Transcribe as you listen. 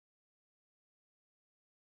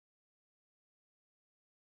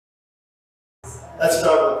Let's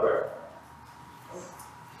start with prayer.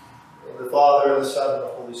 In the Father, and the Son, and the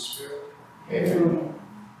Holy Spirit. Amen.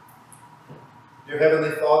 Dear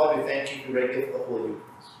Heavenly Father, we thank you for the gift of the Holy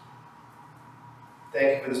Eucharist. Thank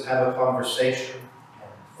you for this time of conversation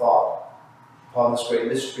and thought upon this great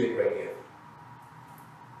mystery and great gift.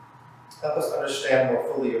 Help us understand more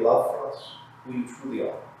fully your love for us, who you truly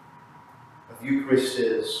are, what the Eucharist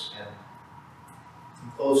is, and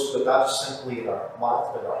come close to it, not just simply in our minds,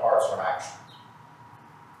 but in our hearts or actions.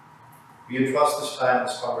 We entrust this time,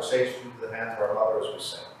 this conversation, into the hands of our Mother as we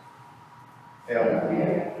say. Hail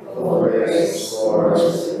Mary, full of grace, the Lord is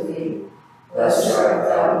with thee. Blessed art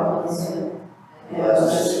thou amongst women, and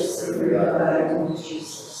blessed is the fruit of thy womb,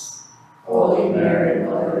 Jesus. Holy Mary,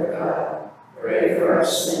 Mother of God, pray for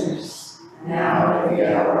us sinners, now and at the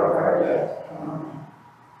hour of our death. Amen.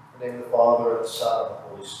 In the name of the Father, and the Son, and the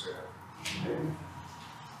Holy Spirit. Amen.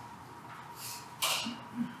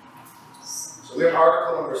 So we're in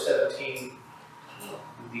article number 17.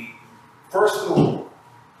 The first two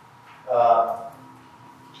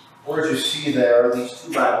words you see there are these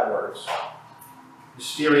two Latin words,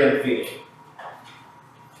 Mysteria and Venerari.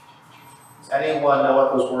 Does anyone know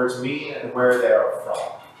what those words mean and where they are from?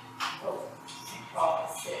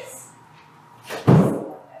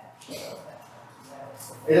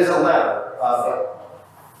 It is a letter.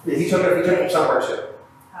 He took it from somewhere too.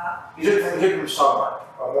 He took it from somewhere,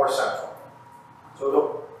 more central. So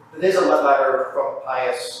it is a letter from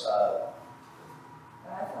Pius.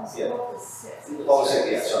 Paul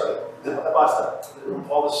VI, yes, sorry.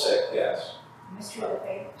 Paul VI, yes. Mystery of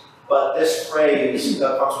faith. But this phrase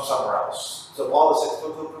comes from somewhere else. So Paul VI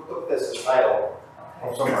took this title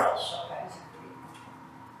from somewhere else.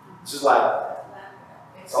 This is Latin.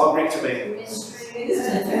 It's all Greek to me.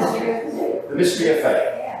 The mystery of faith.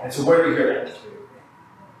 And so where do we hear that?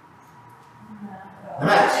 The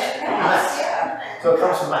Mass. The Mass. So it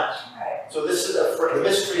comes from Mass. So this is the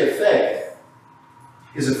mystery of faith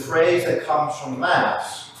is a phrase that comes from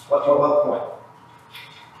Mass. What point?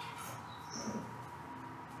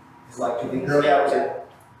 It's like to the early hours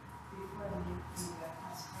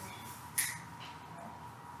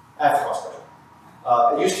after consecration.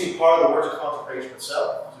 It used to be part of the words of consecration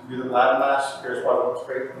itself. So if you're the Latin Mass, here's part of the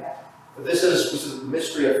consecration. But this is the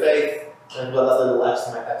mystery of faith, and the last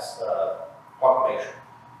time that's proclamation.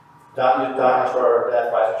 Dying to our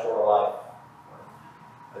death, rising to our life,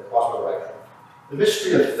 the cross resurrection. The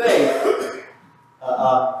mystery of faith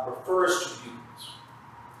refers to the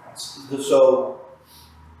Eucharist. So,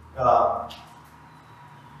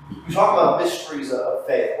 we talk about mysteries of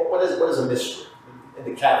faith. What is a mystery in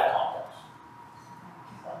the Catholic context?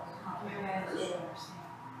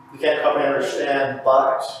 We can't comprehend and understand,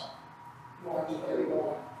 but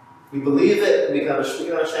we believe it, and we can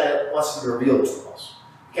understand it once it's revealed to us.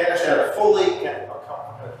 We can't understand it fully, can't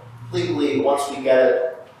completely. Once we get it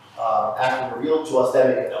after revealed to us, then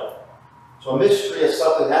we can know it. So a mystery is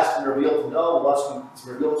something that has to be revealed to know. Once it's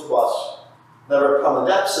revealed to us, never come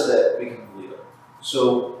the depths of it, we can believe it.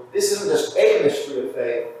 So this isn't just a mystery of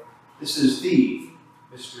faith, this is the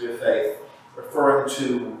mystery of faith, referring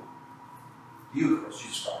to the Eucharist,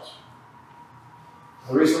 Jesus Christ.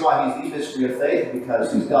 The reason why he's the mystery of faith is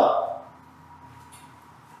because he's God.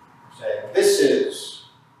 We're saying this is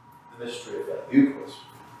the mystery of faith, the Eucharist.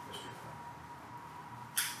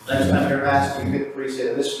 Next time you're asking, you can appreciate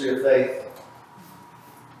the mystery of faith.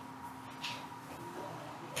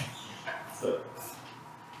 Good.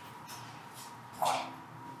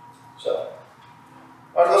 So,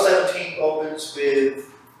 Article 17 opens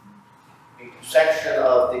with a section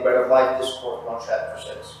of the Bread of Life Discourse on chapter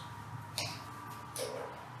 6.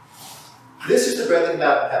 This is the bread that came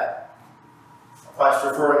out of heaven. Christ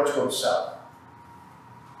referring to himself.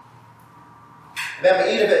 Then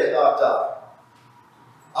we eat of it and not die.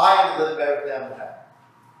 I am the living bread of heaven.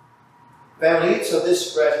 If anyone eats of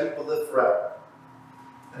this bread, he will live forever.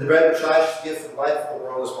 And the bread which I shall give for the life of the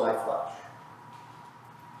world is my flesh.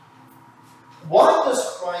 Why does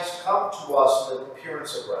Christ come to us in the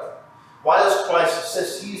appearance of bread? Why does Christ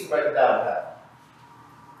insist he's the bread of heaven?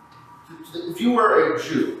 If you were a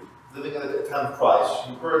Jew living in the time of Christ,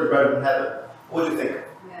 you heard the bread of heaven, what would you think of?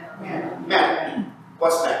 Manna.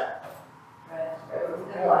 What's manna? Bread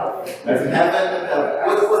from heaven.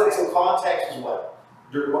 The context is what?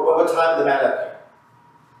 What time did the manna appear?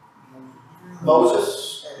 Moses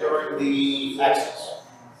during the Exodus.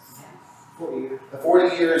 The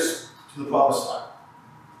 40 years to the promised land.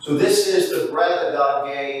 So this is the bread that God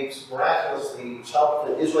gave miraculously to help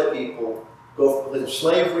the Israelite people go from the place of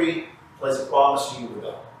slavery to the place of promise to you with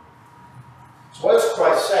God. So what is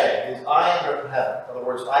Christ saying? Is I am from heaven. In other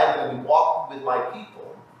words, I am going to be walking with my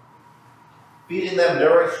people feeding them,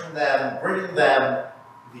 nourishing them, bringing them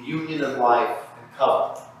the union of life and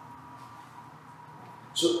covenant.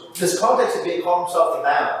 So this context of being called himself the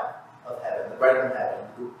manna of heaven, the bread of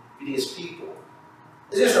heaven, feeding his people,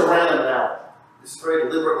 is just a random analogy. It's very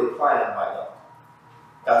deliberately planned by God.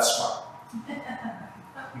 God's smart. You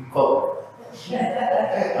can quote me.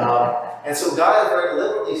 And so God is very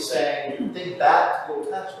deliberately saying, think back to the Old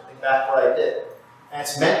Testament, think back what I did. And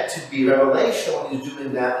it's meant to be revelation when he's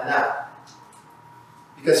doing that now.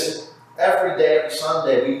 Because every day, every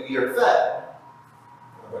Sunday, we are fed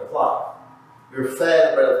the bread of life. We are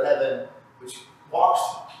fed the bread of heaven, which walks.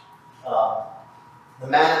 The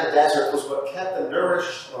manna in the desert was what kept them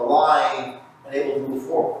nourished and alive and able to move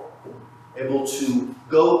forward, able to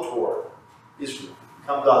go toward Israel,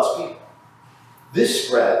 become God's people.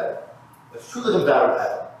 This bread, that truly comes out of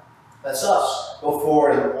heaven, that's us. Go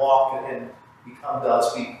forward and walk and become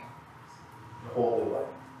God's people in a whole new way.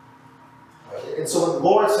 Right? And so when the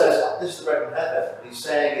Lord says, this is the bread from heaven, what he's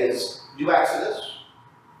saying is, new Exodus,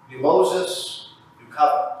 new Moses, new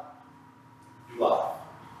covenant, new life.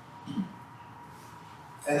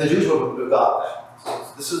 And the Jews would have got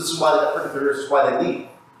that. This is why they leave.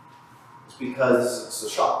 It's because it's a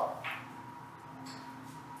shock.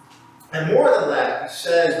 And more than that, he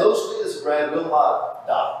says, those who eat this bread will not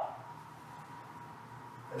die.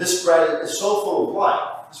 And this bread is so full of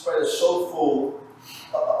life. This bread is so full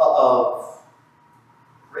of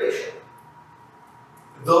creation.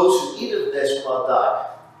 Those who eat of this will not die.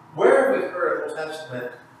 Where have we heard in the Old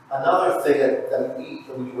Testament another thing that we eat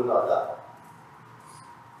that we will not die?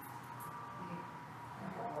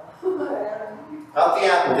 Not the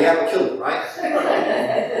apple. The apple killed you, right?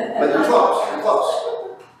 But you're close. You're close.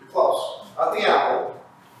 You're close. Not the apple.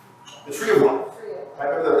 The tree of life. I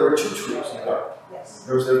remember there were two trees in the garden. Yes.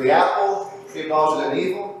 There was the apple, the tree of knowledge of good and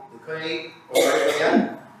evil, the couldn't eat,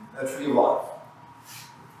 again, and the tree of life.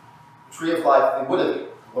 The tree of life, they would have eaten.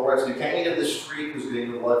 The Lord said, you can't eat of this tree because you're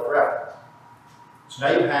going to live forever. So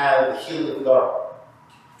now you have the healing of the garden,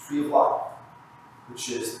 the tree of life, which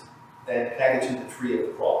is then connected to the tree of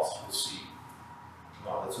the cross. We'll see.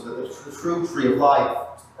 So the true tree of life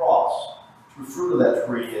is the cross. The true fruit of that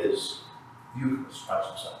tree is the Eucharist, Christ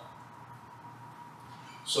himself.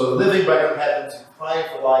 So the living bread of heaven, to pray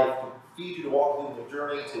for life, to feed you, to walk through the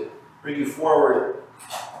journey, to bring you forward,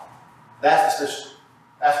 that's what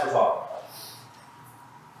we're talking about.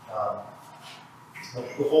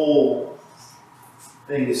 The whole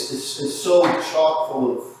thing is so chock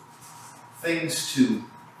full of things to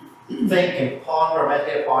think and ponder and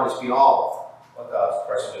meditate upon, is beyond what God's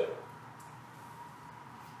present doing.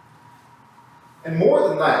 And more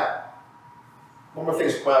than that, one more thing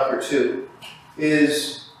to point out here too,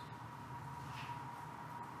 is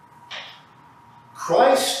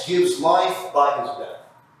Christ gives life by his death.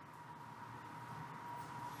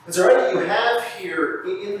 And so already you have here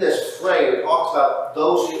in this phrase, it talks about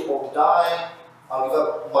those who will die, I'll give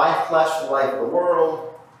up my flesh for the life of the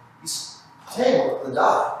world. He's saying we're going to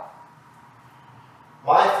die.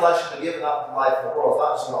 My flesh has been given up in the life of the world. It's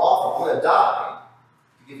not just an offer. I'm going to die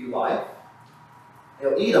to give you life.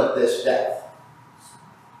 He'll eat of this death.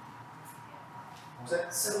 What's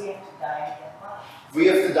that? So we have to die to get life. We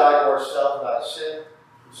have to die to ourselves, die to sin.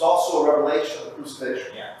 There's also a revelation of the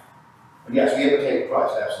crucifixion. Yeah. But yes, we imitate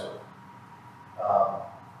Christ, absolutely.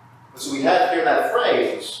 So we have here in that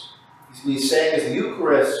phrase, he's saying is the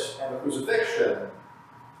Eucharist and the crucifixion are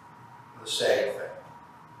the same thing.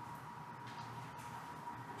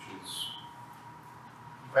 Which is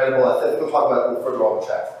incredible. I think we'll talk about it a little further on in the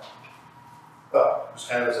chapter. But just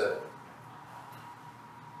kind of as a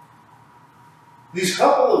these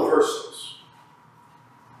couple of verses,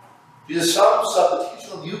 Jesus sums up the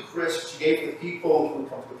teaching of the Eucharist which he gave to the people who would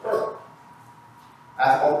come to the program.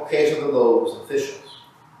 At the multiplication of the loaves and fishes.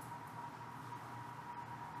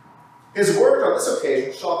 His words on this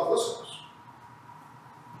occasion shocked the listeners.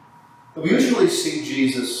 But we usually see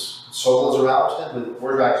Jesus console those around him with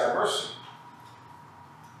words of extra mercy.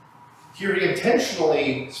 Here he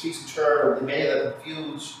intentionally speaks in terms of the many that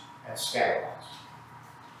confuse and scandalize.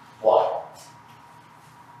 Why?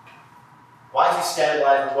 Why is he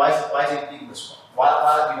scandalizing? Why is he speaking this way? Why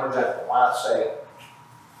not be more gentle? Why not say,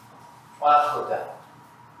 why not put it down?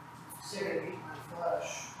 So you're going to eat my flesh.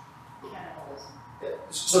 Cannibalism. Yeah.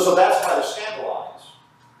 So that's why they're scandalized.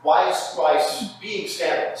 Why is Christ being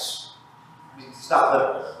scandalous? I mean, he's not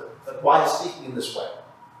literal, but why is he speaking in this way?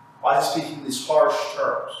 Why is he speaking in these harsh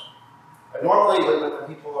terms? And normally,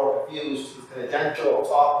 when people are confused, he's going to gentle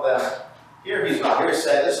talk to them. Here he's not. Here he's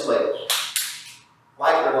saying, listen, ladies,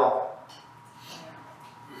 like it or not.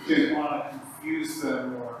 He didn't want to confuse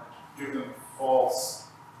them or give them false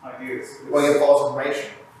ideas. Well, you get false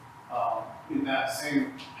information. In that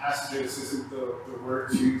same passage, it says the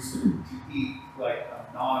word used to eat like a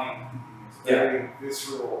gnawing. It's very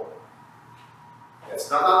visceral. It's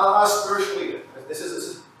not spiritually. This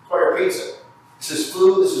is where it repeats it. This is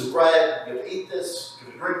food, this is bread, you have to eat this, you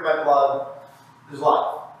have to drink my blood, this is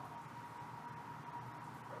life.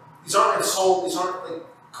 These aren't insulting, these aren't like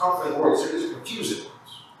comforting words, these are confusing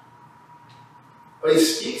words. But he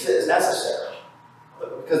speaks it as necessary.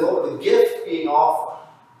 Because the gift being offered,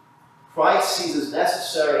 Christ sees as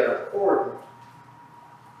necessary and important,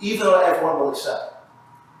 even though everyone will accept it.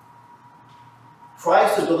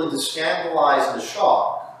 Christ is willing to scandalize and to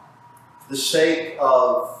shock for the sake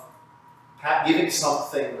of giving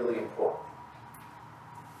something really important.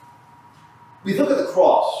 We look at the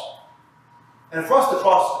cross, and for us the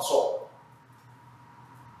cross is consoling.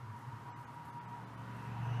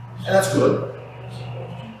 And that's good.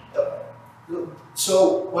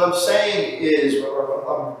 So what I'm saying is,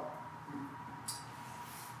 I'm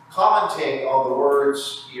commenting on the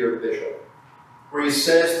words here of the bishop, where he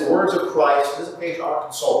says the words of Christ on this occasion are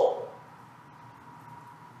consoling.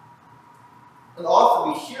 And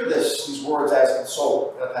often we hear these words as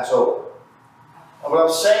consoling, and pass over. And what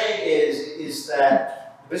I'm saying is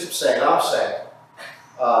that the bishop's saying, and I'm saying,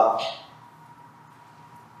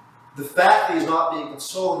 the fact that he's not being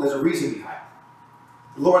consoling, there's a reason behind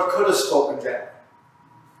it. The Lord could have spoken gently.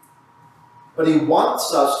 But he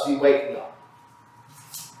wants us to be waking up.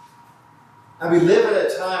 And we live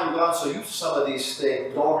at a time where we've gotten so used to some of these things,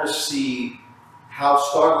 we don't longer see how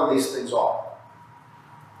startling these things are.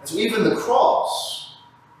 And so even the cross,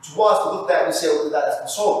 to us, to look at that, we say, well, that's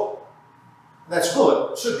consoling. And that's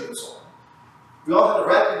good, it should be consoling. We also have to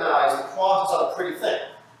recognize the cross is not a pretty thing.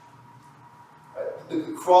 Right?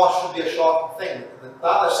 The cross should be a shocking thing,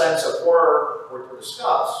 not in the sense of horror or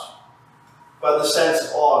disgust, but in the sense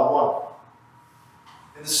of awe and wonder.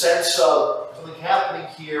 In the sense of something happening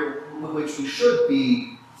here with which we should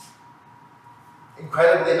be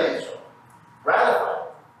incredibly amazed,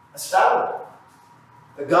 gratified, astounded.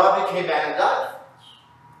 That God became man and died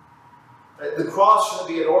for us. The cross shouldn't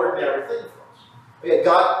be an ordinary thing for us. But yet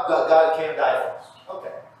God came and died for us.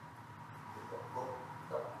 Okay.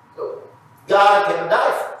 God came and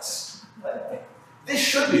died for us. This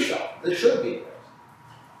should be shocking. This should be.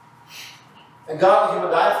 And God came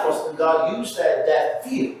and died for us, and God used that death to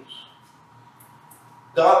feed us.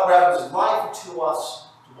 God poured his life into us,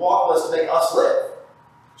 to walk with us, to make us live.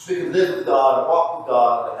 So we can live with God and walk with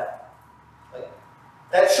God and heaven.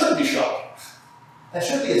 That should be shocking. That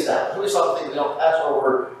should be established. It should be something we don't pass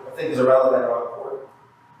over or think is irrelevant or unimportant.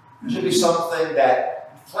 It should be something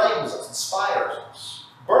that inflames us, inspires us,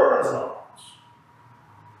 burns in our hearts.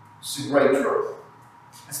 It's a great truth.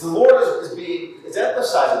 And so the Lord is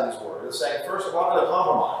emphasizing these words. He's saying, first, I'm not going to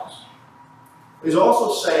compromise. But he's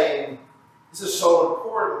also saying, this is so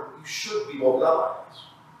important, you should be woken up by this.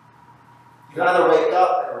 You can either wake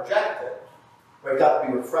up and reject it, wake up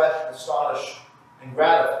and be refreshed, astonished, and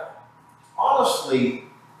gratified. Honestly,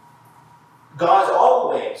 God is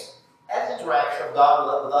always, every interaction of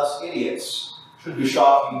God with us idiots should be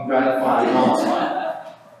shocking, gratifying, and all-time.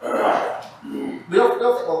 We don't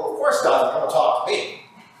think, well, of course God's going to come and talk to me.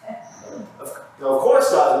 Of course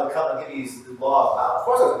God will come and give you the law of God. Of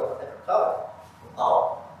course God's going to come.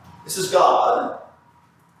 No. This is God.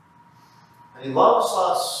 And he loves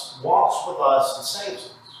us, walks with us, and saves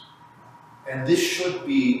us. And this should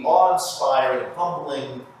be awe-inspiring, and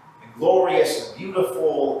humbling, and glorious, and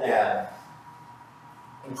beautiful, and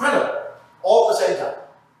incredible, all at the same time.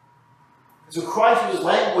 And so Christ uses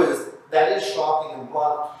language that is shocking and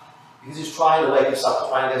blunt, because he's trying to wake us up,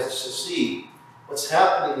 trying to get us to see what's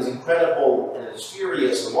happening is incredible, and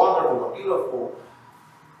mysterious, and wonderful, and beautiful,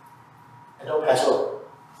 and don't pass over.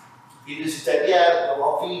 He just said, yeah,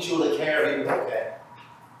 I'll feed you, take care of you, okay,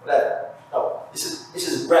 whatever. No, this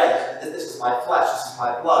is bread, this is my flesh, this is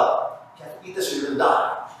my blood. You can't eat this or you're going to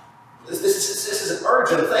die. This is an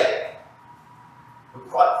urgent thing. But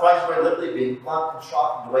Christ very literally being blunt and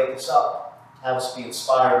shocking to wake us up, to have us be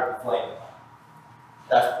inspired and inflamed.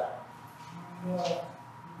 That's the point.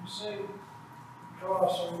 You say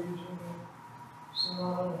cross, are we using it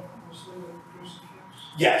synonymously with crucifix?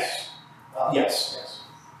 Yes. Yes.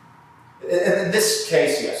 In this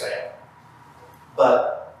case, yes, I am.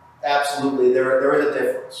 But absolutely, there is a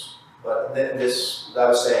difference. But in this, what I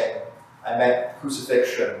was saying, I meant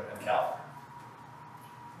crucifixion and Calvary.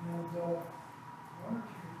 And I wonder if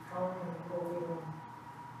you could comment a little bit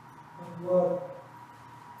on blood.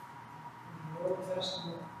 In the Old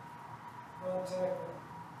Testament, contact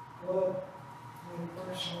with blood when a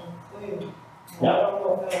person unclean. Yeah. I don't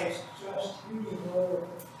know if that was just human blood or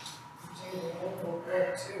animal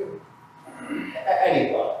blood too. Any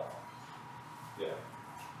blood. Yeah.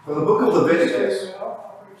 From the book of Leviticus. So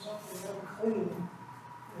offering something unclean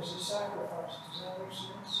as a sacrifice. Does that make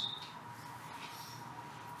sense?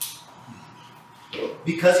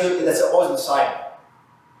 Because that's always inside.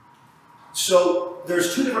 So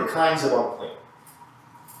there's two different kinds of unclean.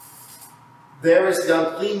 There is the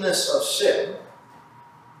uncleanness of sin,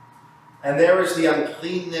 and there is the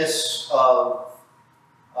uncleanness of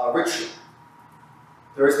ritual.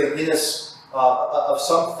 There is the uncleanness of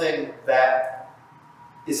something that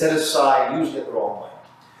is set aside, using it the wrong way.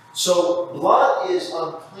 So blood is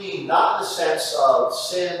unclean, not in the sense of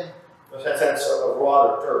sin, or in the sense of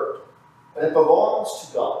rot or dirt, but it belongs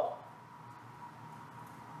to God.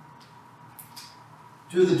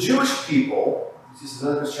 To the Jewish people, this is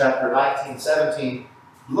Leviticus chapter 19, 17,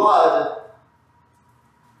 blood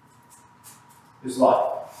is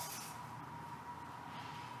life.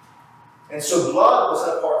 And so blood was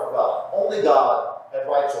set apart for God. Only God had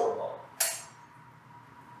rights over blood.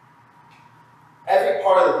 Every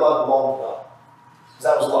part of the blood belonged to God, because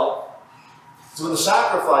that was life. So when the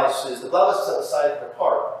sacrifices, the blood was set aside and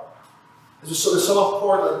apart. It was so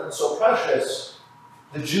important and so precious,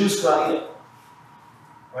 the Jews could not eat it.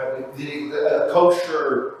 Right? The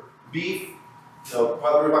kosher beef,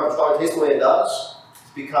 probably taste the way it does,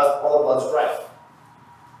 it's because all the blood's drank.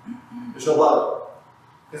 There's no blood of it.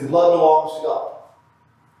 Because blood belongs to God.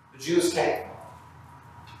 The Jews can't.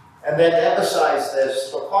 And then to emphasize this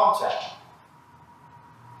for context,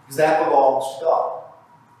 because that belongs to God.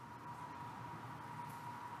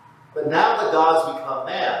 But now that God's become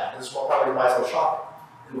man, and this is what probably why it's so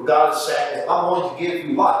shocking, what God is saying is, I'm going to give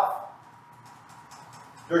you life.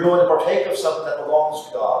 You're going to partake of something that belongs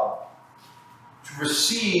to God, to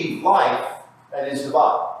receive life that is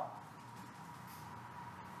divine.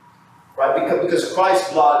 Right? Because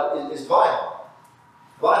Christ's blood is divine.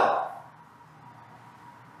 Divine.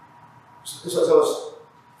 So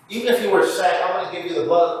even if you were saying, I'm going to give you the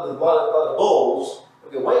blood of bulls,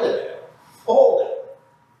 okay, wait a minute. Hold it.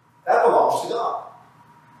 That belongs to God.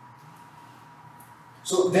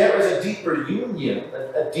 So there is a deeper union,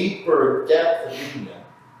 a deeper depth of union,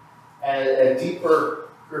 and a deeper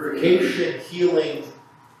purification, healing,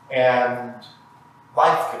 and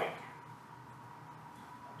life-giving.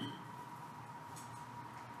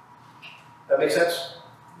 That make sense?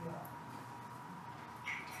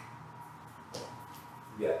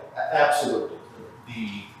 Yeah, absolutely.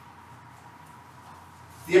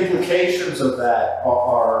 The implications of that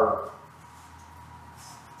are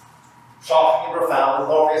shocking and profound, and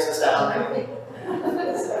glorious and astounding.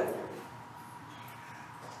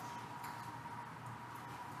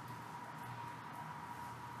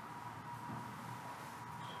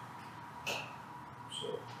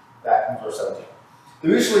 So, back in verse 17. We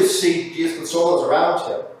usually see Jesus console those around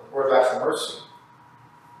him with words of actual mercy.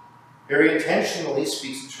 Very intentionally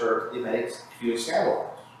speaks to church that they may feel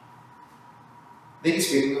scandalized. They can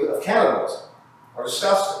speak of cannibalism or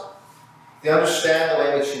disgusting. They understand the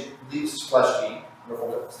way in which he leaves his flesh to eat.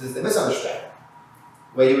 They misunderstand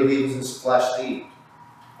the way he would leave his flesh to eat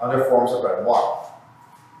under forms of bread and wine.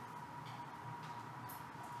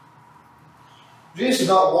 Jesus did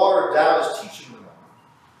not water down his teaching,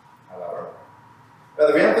 however.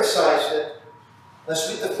 Rather, he emphasized it.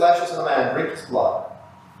 Let's eat the flesh of the man, drink his blood,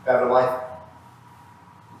 have life.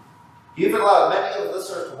 He even allowed many of the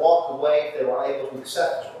listeners to walk away if they were unable to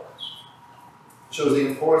accept his words. It shows the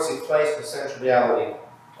importance he placed in the essential reality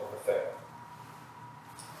of the faith.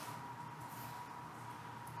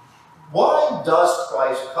 Why does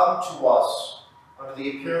Christ come to us under the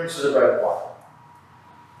appearances of bread and wine?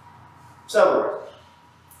 Several reasons.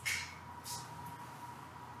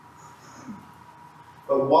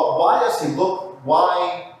 But why does he look?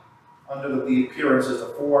 Why, under the appearances, the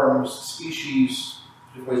forms, the species,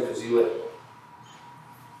 different ways to view it?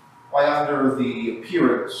 Why under the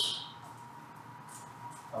appearance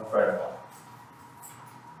of bread and wine?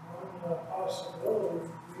 One possibility would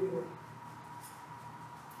be that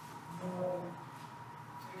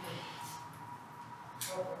take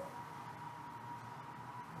a cup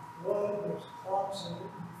of blood, there's clots in it,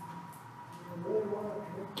 and you really want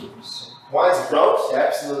to drink this. Wine's gross,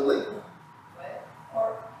 absolutely. But,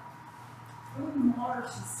 or food and water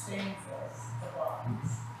sustains us, the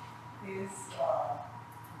bodies. His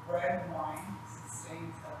bread and wine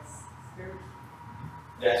sustains us spiritually.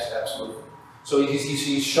 Yes, absolutely. So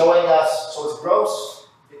he's showing us, so it's gross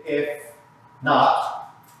if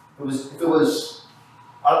not. If it was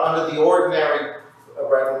under the ordinary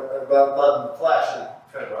blood and flesh,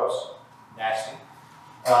 it's kind of gross, nasty.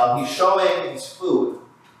 He's showing his food.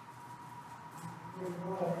 You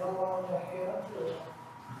want to rub on the hands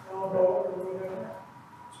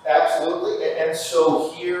And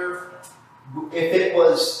so here, if it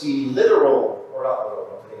was the literal, or not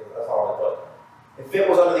literal, that's not what I put. If it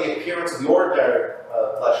was under the appearance of the ordinary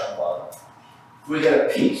flesh and blood, we get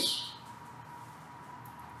a piece,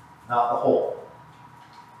 not the whole.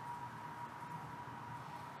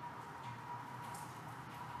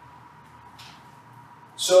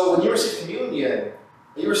 So when you receive communion,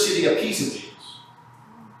 you're receiving a piece of Jesus.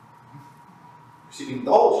 Receiving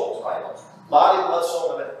the whole Jesus, right? Body, blood,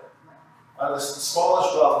 soul, and divinity. The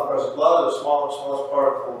smallest drop of the blood, or the smallest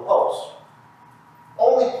particle of the host.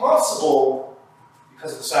 Only possible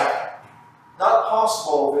because of the sacrament. Not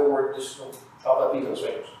possible if it were just chopped up people's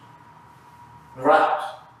fingers. Wrapped.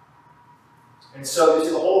 And so you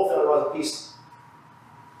see the whole thing around the piece.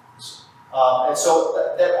 And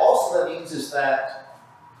so that also means is that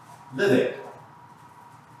living.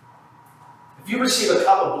 If you receive a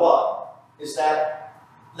cup of blood, is that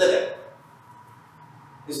living?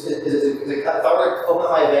 Is it, if I were to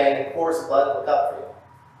open my vein and pour some blood in the cup for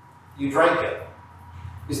you, you drink it.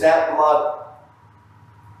 Is that blood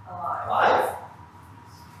alive?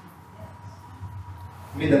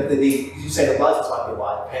 I mean, you say the blood must be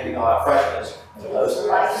alive, depending on how fresh it is.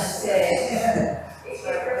 Life it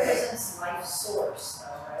represents life source,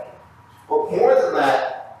 though, right? Well, more than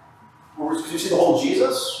that, could you see the whole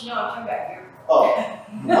Jesus? No, I'm talking about your Oh,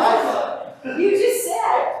 my blood. You just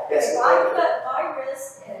said, Yes. if I cut my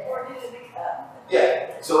wrist and poured it in the cup,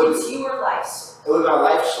 Yeah, so it's your life source. it would be our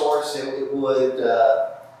life source, it would,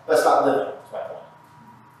 that's not living, that's my point.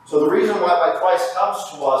 So the reason why Christ comes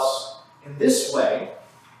to us in this way,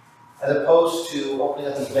 as opposed to opening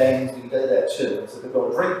up his veins, we did that too, is that they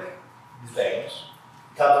go drink his veins,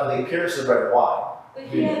 comes under the appearance of bread and wine. But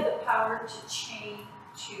he had the power to change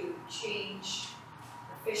the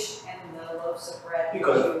fish and the loaves of bread He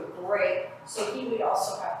could. into break. So he would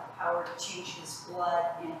also have the power to change his blood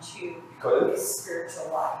into his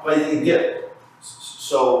spiritual life. But he did it.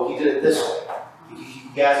 So he did it this way.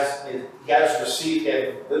 He has received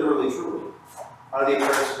him literally, truly, under the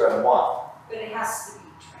appearance of bread and wine. But it has to be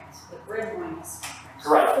the bread and wine has to be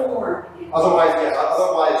Correct. transformed into Otherwise, yes,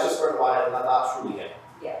 otherwise it's just bread and wine and not truly him.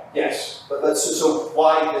 Yeah. Yes, but so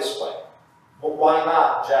why this way? Well, why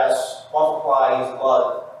not just multiply his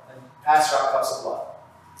blood and pass around cups of blood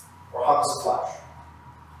or hunks of flesh?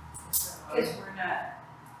 Because we're not.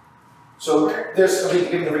 So there's, let me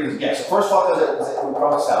give you the reasons. Yes, so first of all, because it will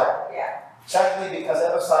grow us out. Yeah. Secondly, because it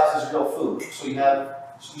emphasizes real food. So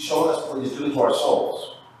he's showing us what he's doing to our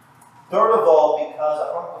souls. Third of all, because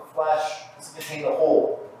a hunk of flesh doesn't contain the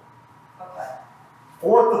whole. Okay.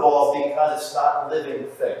 Fourth of all, because it's not a living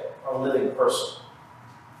thing or a living person.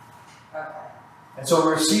 Okay. And so when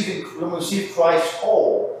we receive Christ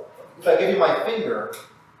whole, if I give you my finger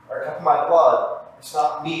or a cup of my blood, it's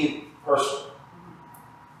not me personally.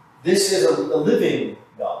 This is a living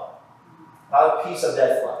God, not a piece of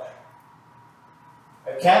dead flesh.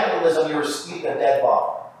 At cannibalism, you're receiving a dead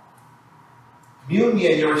body.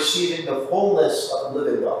 Communion, you're receiving the fullness of the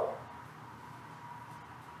living God.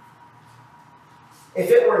 If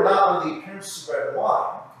it were not under the appearance of bread and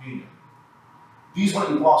wine, communion, these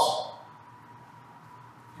wouldn't be possible.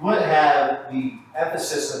 You wouldn't have the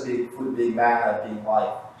emphasis of being food, being manna, being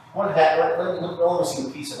life. You wouldn't only receive a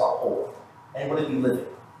piece of our whole, and it wouldn't be living.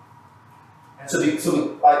 And so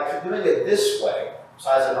by doing it this way,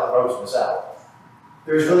 besides I'm not roasting this out,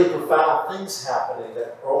 there's really profound things happening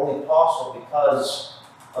that are only possible because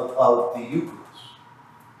of the Eucharist,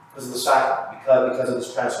 because of the sacrament, because of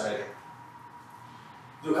this transformation.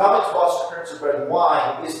 The coming to us in appearance of bread and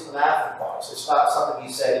wine isn't an afterthought. It's not something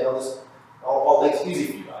he said, this all makes it easy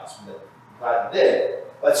for you guys. I'm glad you did.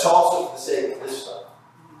 But it's also for the sake of this stuff.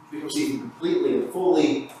 We can receive him completely and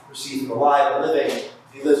fully, receive him alive and living.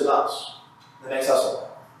 He lives in us. That makes us alive.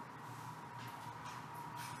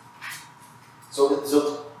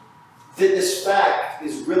 So this fact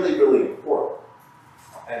is really, really important.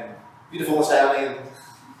 And beautiful and sounding.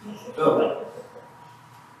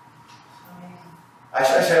 I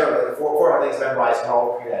should have like four things memorized and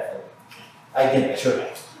all repeat after me. I didn't, I should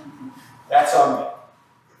have. That's on me.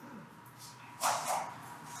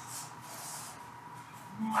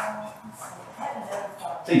 Now, I had another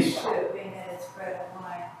thought. Please. Too, being that it's bread and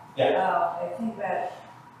wine. Yeah. I think about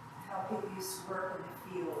how people used to work in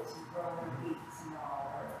the fields and grow their wheats and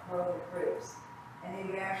all, or grow their grapes. And they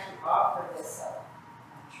would actually offer this up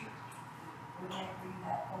at church. Would they bring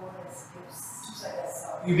that forward as gifts? Seems like that's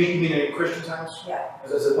so. You mean in Christian times? Yeah.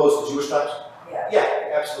 As opposed to Jewish times? Yeah.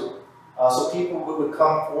 Yeah, absolutely. So people would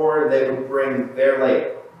come forward and they would bring their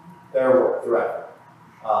labor, their work, their effort.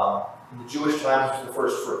 In the Jewish times, it was the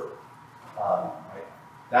first fruit. Right?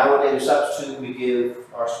 Nowadays, we substitute, we give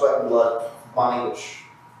our sweat and blood money, which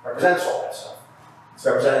represents all that stuff. It's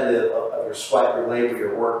representative of your sweat, your labor,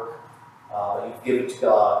 your work. You've given to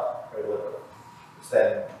God very liberally. It's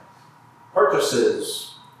then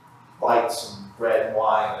purchases, lights and bread and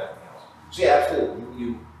wine and everything else. So yeah,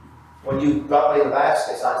 absolutely. When you drop money in the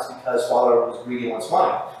basket, it's not just because Father was greedy and wants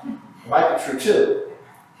money. It might be true too.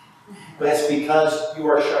 But it's because you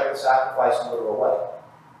are sharing the sacrifice in a literal way.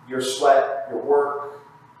 Your sweat, your work,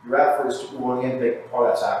 your effort is to go in and make part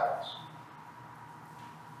of that sacrifice.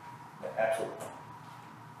 Yeah, absolutely.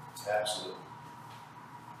 Absolutely.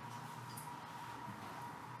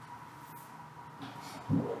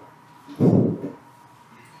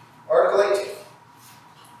 Article 18.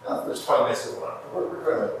 Now, there's 20 minutes of one. We're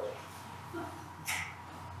going to.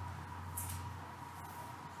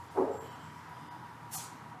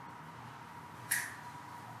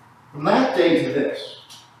 From that day to this,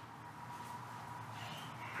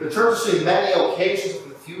 the Church has seen many occasions of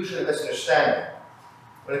confusion and misunderstanding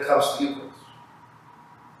when it comes to the Eucharist.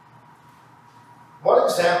 One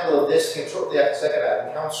example of this came shortly after the Second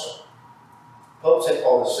Vatican Council. Pope St.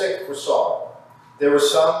 Paul VI foresaw there were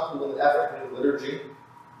some who, in an effort to do liturgy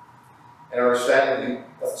and understanding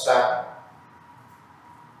of the sacrament,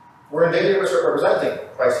 were in danger of representing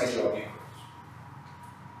Christ's teaching on the Eucharist.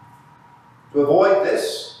 To avoid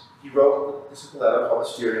this, he wrote this letter called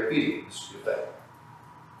Mysteria Venerari, Mystery of Faith.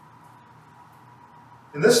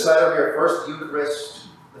 In this letter, we are first the Eucharist,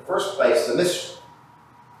 in the first place, the mystery.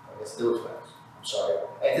 I guess the Eucharist. I'm sorry,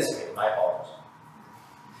 I anticipated, my apologies.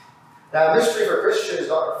 Now, a mystery for Christians is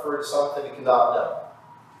not referred to something we cannot know.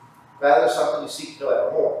 Rather, something we seek to know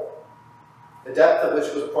ever more. The depth of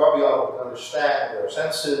which goes far beyond what we can understand with our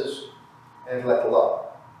senses and intellectual love.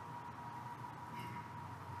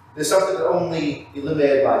 It is something that only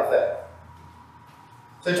illuminated by faith.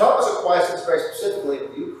 St. Thomas applies this very specifically to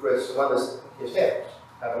the Eucharist and one of his hymns,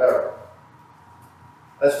 Ave Maria.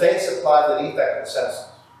 As faith supplied the defect of the senses.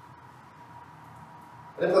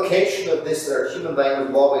 An implication of this that our human language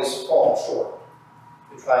will always fall short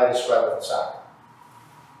to try to describe with the sacrament.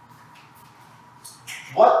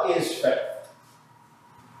 What is faith?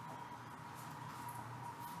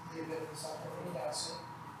 Believe in something else.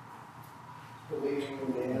 Believing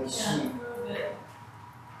in the sweet.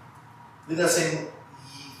 Believe that saying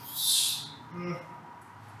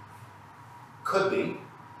could be.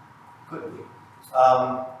 Could be.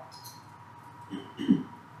 A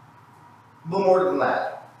little more than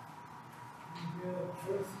that.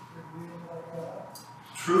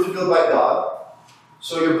 Truth revealed by God.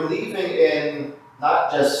 So you're believing in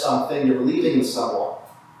not just something, you're believing in someone.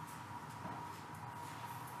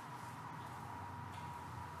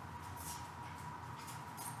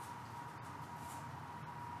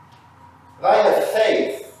 When I have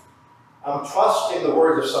faith, I'm trusting the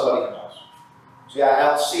words of somebody who knows. So yeah, I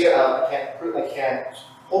don't see it, I can't prove it, I can't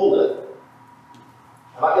hold it.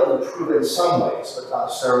 I might be able to prove it in some ways, but not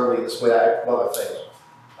necessarily this way I love other things.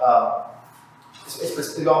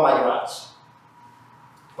 It's beyond my grasp.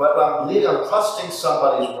 But I'm believing, I'm trusting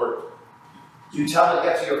somebody's word. You tell me to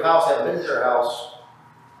get to your house, I haven't been to your house.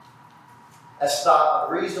 That's not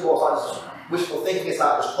unreasonable, it's not just wishful thinking, it's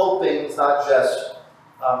not just hoping, it's not just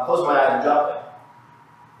closing my eyes and jumping.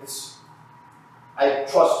 It's, I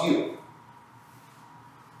trust you.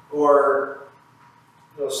 Or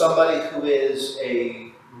somebody who is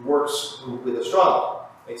works with astronomy.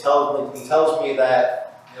 He tells me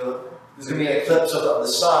that there's going to be an eclipse of the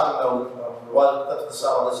sun, one eclipse of the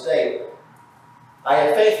sun on this day. I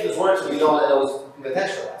have faith in his words, but you don't always pay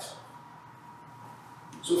attention to that.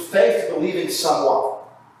 So faith is believing someone.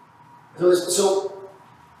 So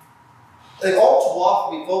I think all too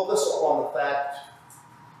often we focus on the fact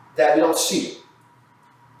that we don't see it.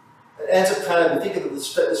 It ends up kind of, we think of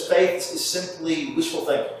this faith is simply wishful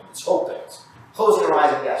thinking. It's hoping. It's closing your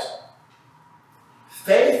eyes and guessing.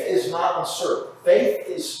 Faith is not uncertain. Faith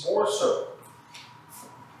is more certain.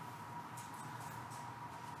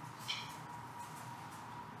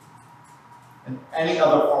 Than any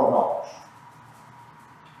other form of knowledge.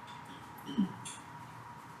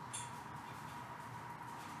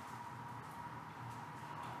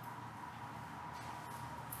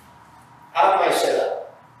 How can I say that?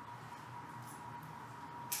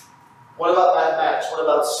 What about mathematics? What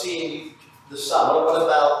about seeing the sun? What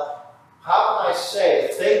about, how can I say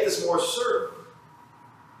that faith is more certain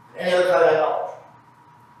than any other kind of knowledge?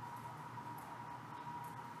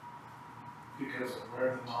 Because of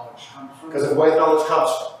where the knowledge comes from. Because of where the knowledge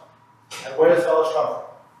comes from. And where does knowledge come from?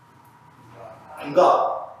 From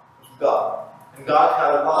God. From God. And God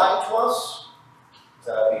cannot lie to us.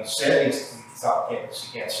 That would be sin.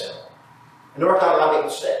 He can't sin. And nor can God make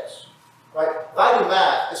mistakes. Right? If I do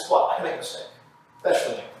math, guess what? I can make a mistake,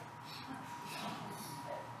 especially me.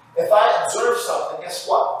 If I observe something, guess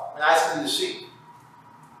what? My eyes can be deceived.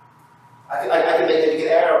 I can make an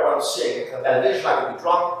error of what I'm seeing. I can have bad vision, I can be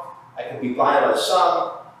drunk, I can be blinded by the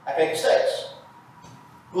sun, I can make mistakes.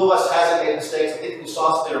 Who of us hasn't made mistakes? I think we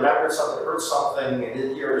saw something, remembered something, heard something, and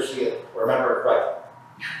didn't hear or see it, or remember it correctly.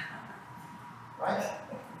 Right?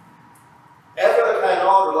 Every other kind of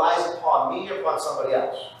knowledge relies upon me or upon somebody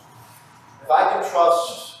else. If I can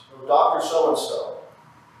trust Dr. So-and-so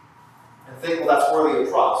and think, well, that's worthy of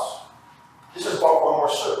trust, this is far more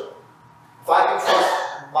certain. If I can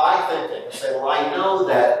trust my thinking and say, well, I know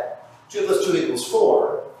that 2 plus 2 equals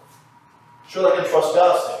 4, surely I can trust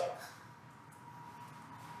God's thinking.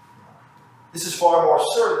 This is far more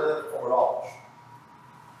certain than the former knowledge.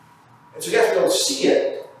 And so yes, we don't see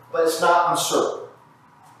it, but it's not uncertain.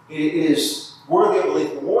 It is worthy of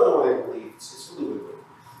belief, more than worthy of belief, it's believable.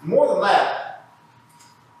 More than that,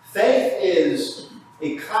 faith is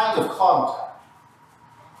a kind of contact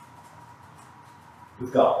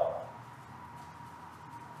with God.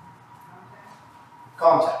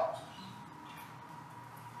 Contact.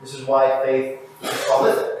 This is why faith is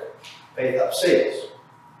prolific. Faith upsaves.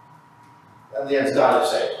 And the end is God who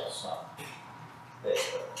saves us, not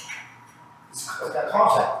faith. It's got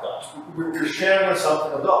contact with God. We're sharing in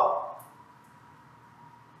something of God.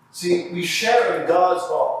 See, we share in God's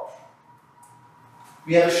knowledge.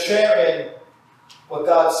 We have a share in what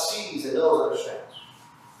God sees and knows and understands.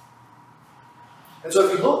 And so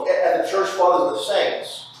if you look at the church fathers and the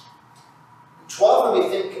saints, too often we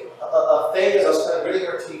think of faith as us kind of gritting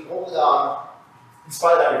our teeth, holding on in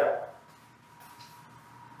spite of everything.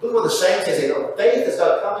 Look at what the saints say. No, faith has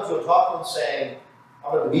got to come into and talk to them saying,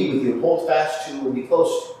 I'm going to be with you, hold fast to, and be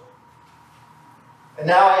close to. And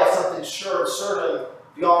now I have something sure and certain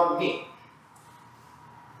beyond me.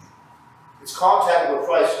 It's contact with what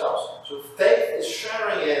Christ knows. So faith is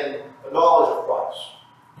sharing in the knowledge of Christ,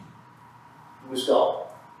 who is God.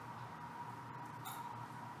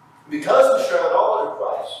 Because we share the knowledge of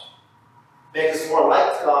Christ, it makes us more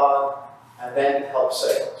like God, and then it helps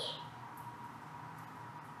save us.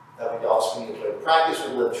 That we also need to put in practice,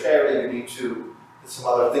 we live charity, we need to, some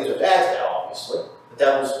other things with add now, obviously. The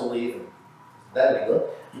devils believe, and that'd be good.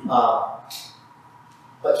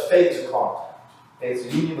 But faith is a contact. Faith is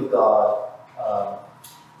a union with God.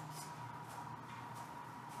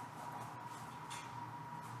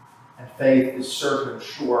 And faith is certain and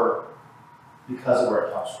sure because of where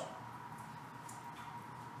it comes from.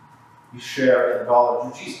 We share in the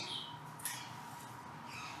knowledge of Jesus.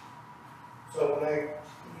 So when you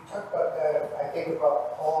talk about that, I think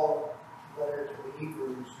about Paul's letter to the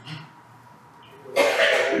Hebrews, particularly, look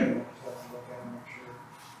at and make sure,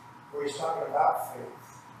 where he's talking about faith,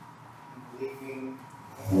 and believing,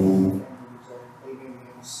 and believing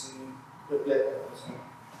in seeing.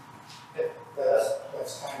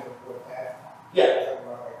 That's kind of what that talking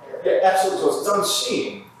about right there. Yeah, absolutely. So it's unseen,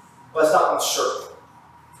 but it's not uncertain.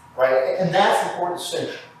 Right? And that's an important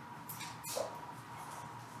distinction.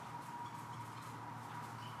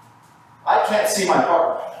 I can't see my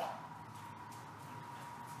heart right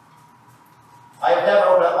now. I have never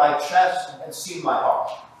opened up my chest and seen my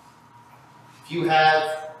heart. If you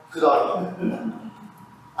have, good on you.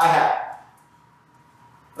 I have.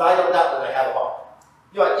 But I don't doubt that I have a heart.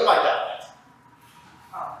 You might doubt that.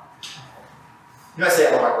 You might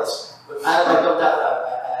say I'm heartless, but I have no doubt that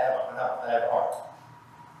I have a heart.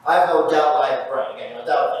 I have no doubt that I have a brain. Again, no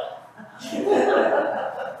doubt of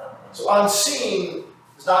that. So unseen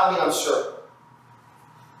does not mean uncertain.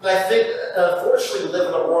 And I think, unfortunately, we live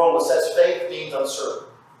in a world that says faith means uncertain.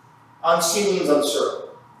 Unseen means uncertain.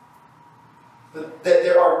 That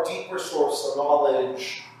there are deeper sources of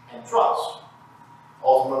knowledge and trust.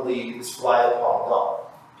 Ultimately, it's relied upon God.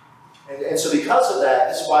 And so because of that,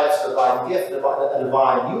 this is why it's a divine gift, a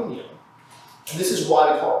divine union. And this is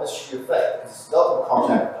why we call it mystery of faith, because it's the ultimate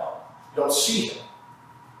contact with God. You don't see Him.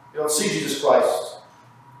 You don't see Jesus Christ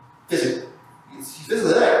physically. He's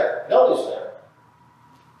physically there. You know He's there.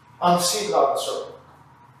 Unseen, not uncertain.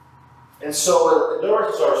 And so it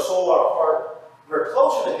nourishes our soul, our heart. We're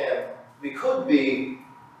closer to Him we could be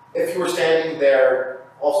if you were standing there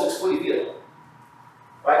all 6 feet of Him.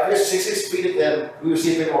 Right? If you're 6 feet of Him, we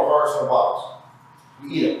receive Him in our hearts and our bodies. We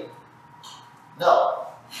eat Him. No.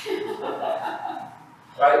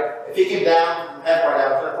 Right? If He came down from heaven right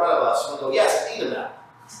now in front of us, we'll go, yes, eat Him now.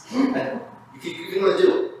 And you can really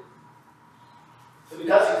do it. But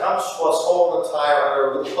because He comes to us whole and entire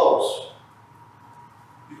and really close,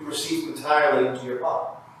 you can receive Him entirely into your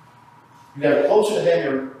body. You get closer to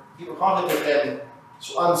Him, you're contact with Him,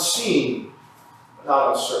 so unseen, but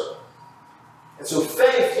not uncertain. And so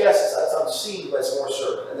faith, yes, it's unseen, but it's more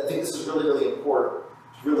certain. And I think this is really, really important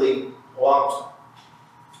to really belong to.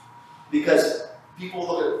 Because people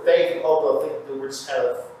look at faith and hope, they'll think that we're just kind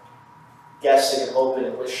of guessing and hoping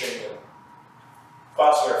and wishing and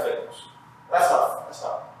crossing our fingers. That's not,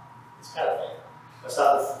 it's kind of faith. That's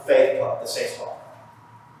not the faith the saints talk.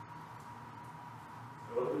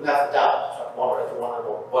 You don't have to doubt. You have to wonder,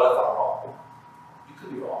 well, what if I'm wrong? You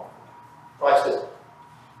could be wrong. Christ isn't.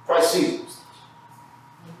 Christ sees these things.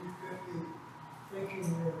 You could be thinking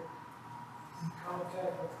you're in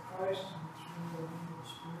contact with Christ and it's really an evil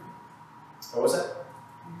spirit. What was that?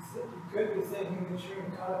 You could be thinking that you're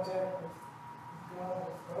in contact with God,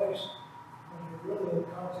 with Christ, when you're really in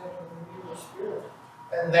contact with an evil spirit.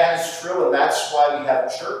 And that is true, and that's why we have a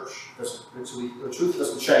church. The truth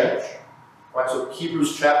doesn't change. Right? So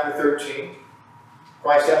Hebrews chapter 13,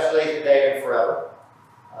 Christ yesterday, today, and forever.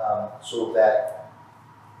 So that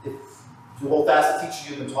if you hold fast the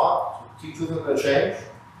teaching you've been taught, the truth isn't going to change.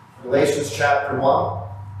 Galatians chapter 1,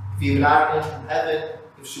 if even our in heaven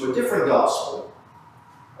gives you a different gospel,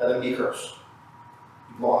 let him be cursed.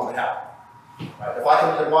 You belong to hell. Right? If I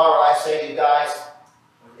come to tomorrow and I say to you guys,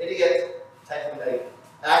 I'm an idiot,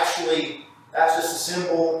 actually, that's just a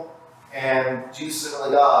symbol, and Jesus isn't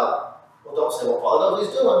really God. Well, don't say, well, Father knows what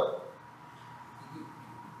he's doing.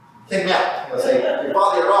 Take me out. You'll say, your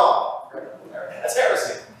Father, you're wrong. That's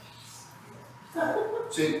heresy.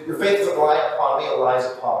 So your faith doesn't rely upon me, it relies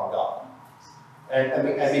upon God.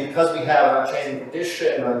 And because we have an unchanging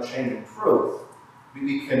condition, an unchanging truth,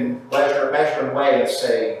 we can measure and weigh and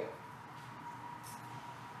say,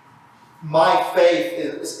 my faith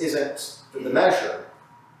isn't the measure.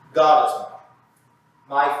 God is not.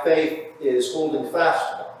 My faith is holding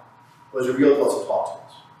fast to God, was revealed to us and taught to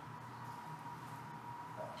us.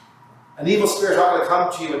 An evil spirit is not going to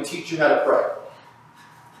come to you and teach you how to pray.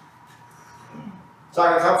 It's not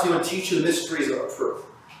going to come to you and teach you the mysteries of truth.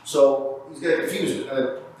 So he's going to confuse you.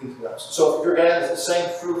 So if you're getting the same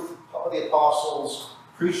truth of the apostles,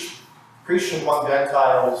 preached among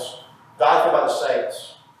Gentiles, died for by the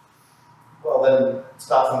saints, well then it's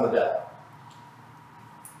not from the devil.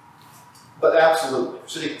 But absolutely,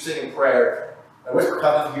 sitting in prayer, and we're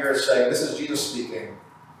coming here saying, this is Jesus speaking,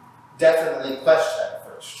 definitely question that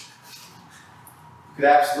first. You could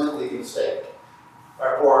absolutely be mistaken.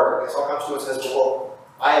 Or someone comes to us and says, well,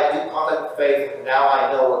 I have deep contact with faith, and now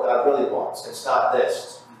I know what God really wants. It's not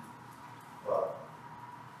this. Well,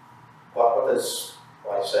 what does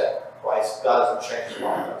Christ say? God doesn't change his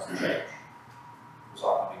mind, doesn't change. It's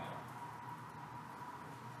all going to be done.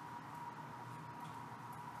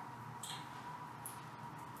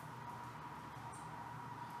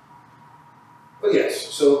 But yes,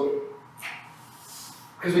 so,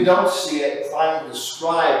 because we don't see it, trying to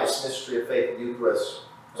describe this mystery of faith in the Eucharist,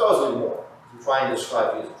 there's always going to be more. We're trying to describe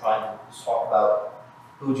Jesus, trying to just talk about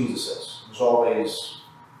who Jesus is. There's always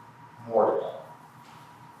more to know.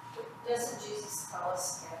 Doesn't Jesus tell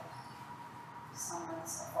us if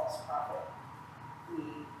someone's a false prophet,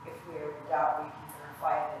 if we are in doubt, we can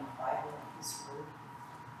verify it in the Bible and His Word?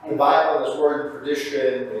 The Bible, His Word,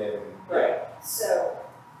 tradition, and right. So,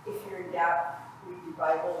 if you're in doubt, read your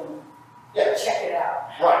Bible and check it out.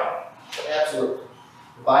 Right. Absolutely.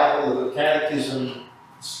 The Bible, the Catechism,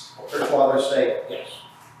 Church Fathers say yes.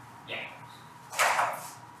 Yeah.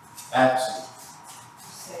 Absolutely.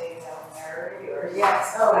 Say Hail Mary or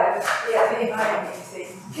yes. Oh, yeah.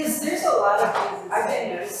 Because there's a lot of, I've been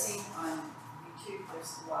noticing on YouTube,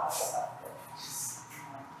 there's a lot of stuff that just,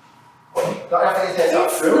 Don't have to think that's not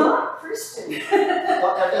true. It's not Christian.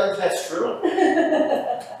 Don't have to think that's true.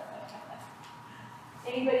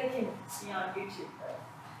 Anybody can be on YouTube, right?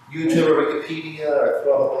 YouTube or Wikipedia or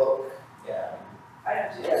throw a book. Yeah. I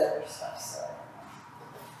don't do that other stuff, so I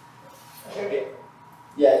don't know. Okay.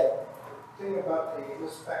 Yeah. Thing about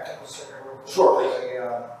let's back up a second real quick. Sure,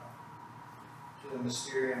 To the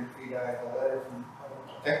Mysterium Fidei, the letter from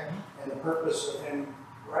Pope. Okay. And the purpose of him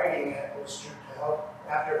writing it was to help,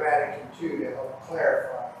 after Vatican II, to help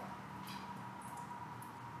clarify.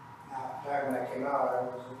 Now, at the time when I came out, I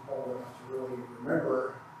wasn't old enough to really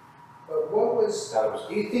remember. But what was,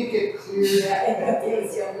 do you think it cleared? He's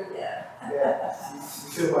younger, yeah. Yeah, you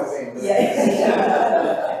feel my pain.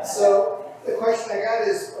 Yeah. So the question I got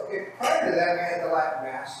is, okay, prior to that we had the Latin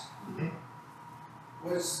Mass.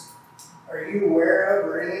 Are you aware of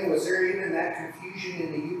or anything, was there even that confusion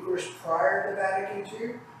in the Eucharist prior to Vatican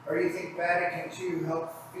II? Or do you think Vatican II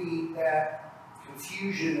helped feed that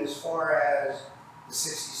confusion as far as the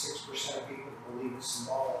 66% of people who believe it's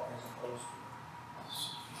symbolic as opposed to?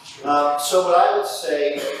 So what I would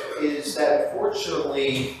say is that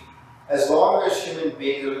unfortunately, as long as human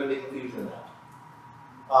beings, there's going to be confusion in that.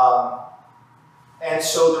 And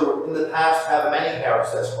so there were, in the past, have many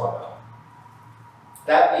heresies going on.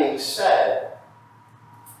 That being said,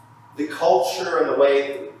 the culture and the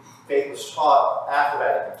way faith was taught after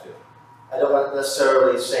Vatican II, I don't want to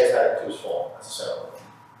necessarily say Vatican II's fault, necessarily.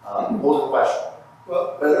 Wasn't the question.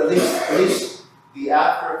 Well, But at least the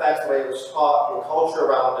after effects, the way it was taught, the culture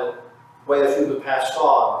around it, the way the food was passed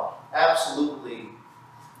on, absolutely.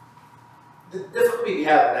 The difficulty we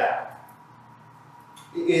have now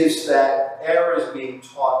is that error is being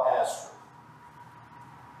taught as truth.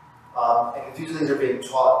 And confusing things are being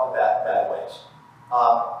taught in bad ways.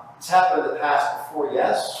 It's happened in the past before,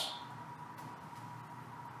 yes.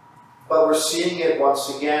 But we're seeing it once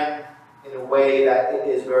again in a way that it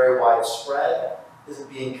is very widespread, isn't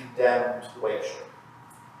being condemned the way it should.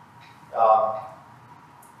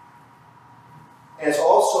 And it's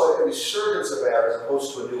also a resurgence of error as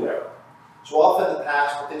opposed to a new error. So often in the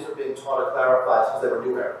past, when things were being taught or clarified, because there were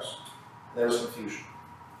new errors, and there was confusion.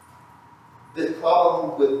 The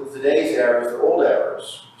problem with today's errors, they're old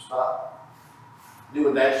errors. It's not new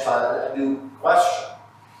invention, not a new question.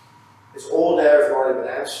 It's old errors have already been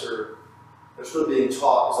answered. They're still being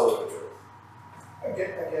taught as though it's the truth.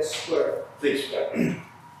 I guess what Please,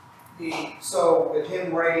 yeah. So with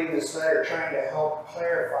him writing this letter, trying to help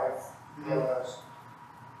clarify for us,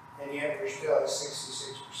 and yet we're still at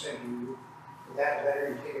 66%. Would that letter,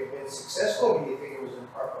 you think, have been successful? Or do you think it was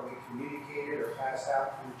improperly communicated or passed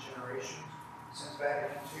out through generations since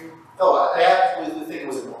Vatican II? No, I absolutely think it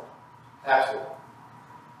was ignored. Absolutely.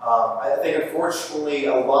 I think, unfortunately,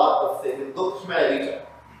 a lot of things. Look, humanity.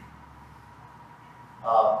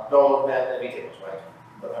 No, humanity was right.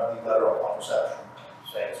 But I think letter on perception,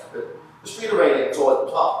 saying something. The street rating is always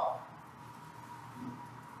been taught.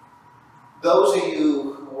 Those of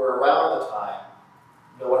you who were around at the time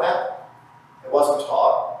know what happened. It wasn't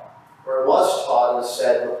taught. Where it was taught, it was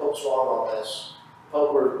said, the Pope's wrong on this. The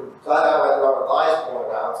Pope were glad I had Robert lies going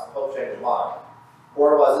around, so the Pope changed his mind.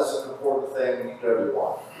 Or it was, this is an important thing, and you can do whatever you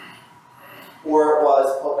want. Or it was,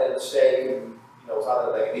 the Pope made a mistake, and it's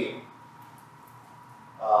not that big a deal.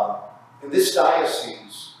 In this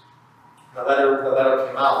diocese, the letter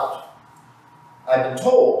came out. I've been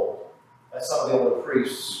told by some of the older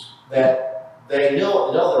priests that they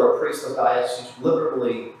know there were priests in the diocese who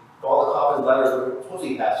liberally got all the copies of letters that were supposed to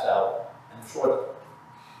be passed out and destroyed them.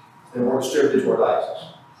 They weren't distributed to our diocese.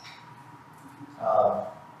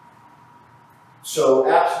 So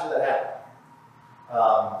absolutely that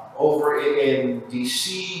happened. Over in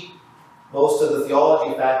DC, most of the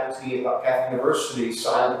theology faculty at Catholic University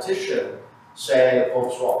signed a petition saying the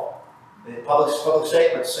Pope's wrong. The public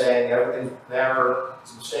statement saying everything's an error,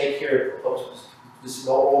 it's a mistake here, the Pope's, this is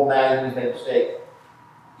no old man who's made a mistake.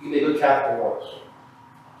 You can be a good Catholic voice.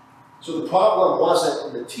 So the problem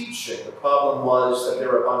wasn't in the teaching, the problem was that there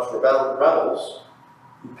were a bunch of rebels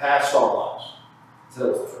who passed on lies. So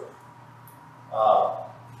that was the truth.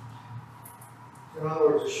 In other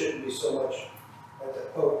words, it shouldn't be so much that the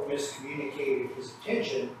Pope miscommunicated his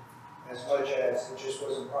intention as much as it just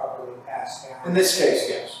wasn't properly passed down. In this case,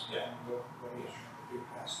 yes. Yeah. What he was trying to do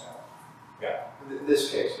passed out. Yeah. In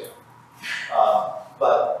this case, yeah.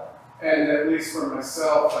 And at least for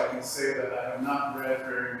myself, I can say that I have not read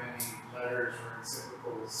very many letters or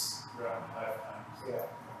encyclicals throughout my lifetime.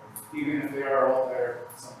 So even if they are all there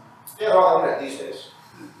somewhere. Yeah, they're all internet these days.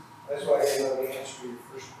 That's why I didn't know the answer to your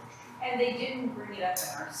first question. And they didn't bring it up in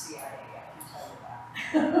our CIA, I can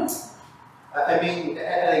tell you that. I mean,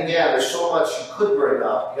 and again, there's so much you could bring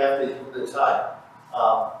up. You have to give the time.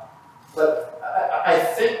 But I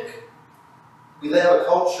think we live in a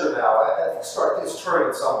culture now. I think it's turning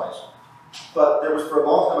in some ways. But there was for a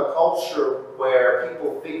long time a culture where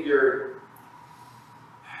people figured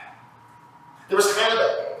there was kind of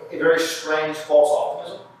a very strange false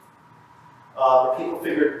optimism. Where people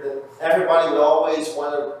figured that everybody would always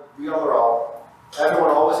want to be on their own.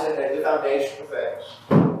 Everyone always had a good foundation for things.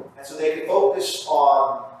 And so they could focus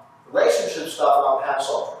on relationship stuff and not pass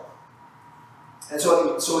on truth. And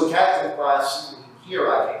so in Catholic class, here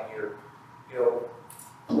I came here,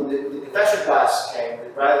 when the confession class came,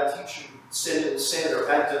 rather than teaching sin and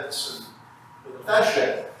repentance and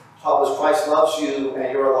confession, taught was Christ loves you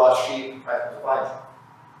and you're a lost sheep and Christ will find you.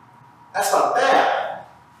 That's not bad.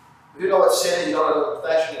 If you know what sin is, you don't know what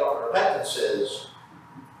confession, you don't know what repentance is,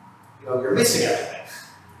 you're missing everything.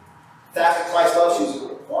 The fact that Christ loves you is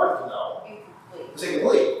important to know. Incomplete. It's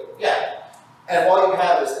incomplete, yeah. And all you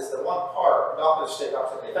have is the one part, you're not going to stay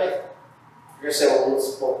absolutely faithful. You're going to say,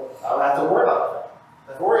 well, I don't have to worry about that. I don't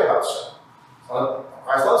have to worry about sin.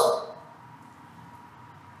 Christ loves me.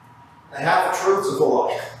 And half the truth is the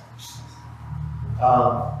lie.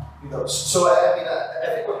 You know, so I mean,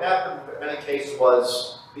 I think what happened in many cases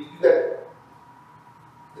was you got,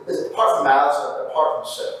 apart from malice, apart from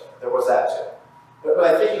sin, there was that too. But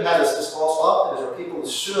I think you had this false optimism where people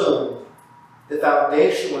assumed the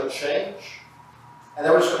foundation would change, and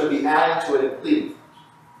they were just going to be adding to it and bleeding.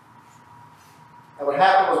 And what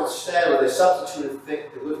happened was instead, they substituted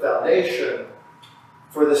the good foundation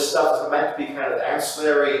for this stuff that's meant to be kind of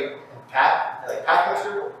ancillary and packed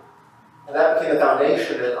material, and that became the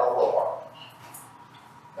foundation and it all fell apart.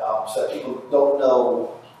 So that people don't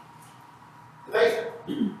know the faith.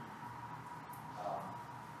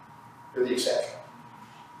 You're the exception.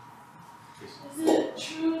 Is it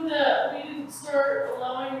true that we didn't start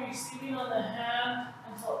allowing receiving on the hand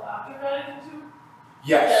until after Vatican II?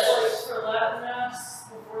 Yes. That like for Latin Mass,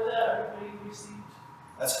 before that everybody received?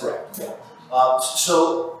 That's correct. Yeah.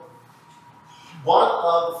 So one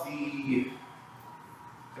of the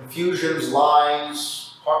confusions,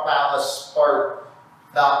 lies, part malice, part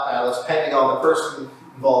not malice, depending on the person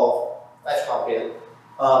involved, that's complicated,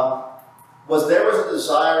 was there was a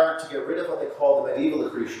desire to get rid of what they call the medieval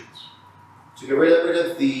accretions. To get rid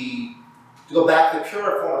of to go back to the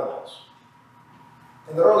pure form of this.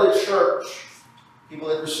 In the early church, people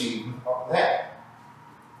had received on the hand.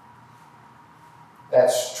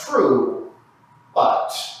 That's true,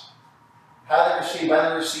 but how they receive, when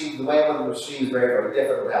they receive, the way when they receive is very, very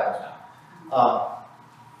different than what happens now.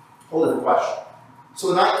 Whole different question.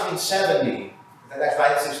 So in 1970, that's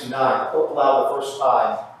 1969, the Pope allowed the first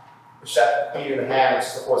time reception communion in the hand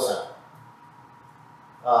since the 4th century.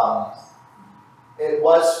 It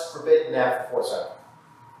was forbidden after the 4th century.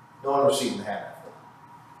 No one received in the hand after.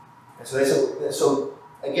 And so they said, so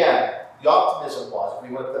again, the optimism was, if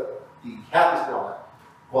we want to put the Catholics on it,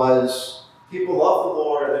 was people love the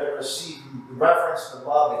Lord, they're going to receive reverence and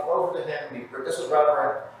love, they go over to Him, be just as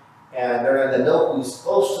reverent, and they're going to know who's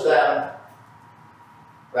close to them,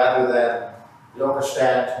 rather than you don't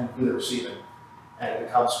understand who they're receiving, and it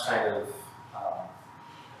becomes kind of,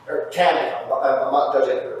 or can become, I'm not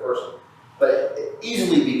judging the person, but it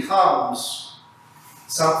easily becomes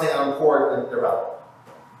something unimportant and irrelevant.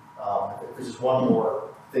 If there's just one more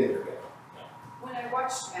thing to get. When I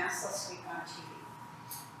watched Mass last week on TV,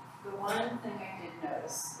 the one thing I did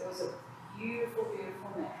notice, it was a beautiful,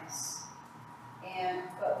 beautiful Mass.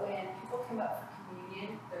 But when people came up for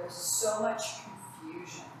communion, there was so much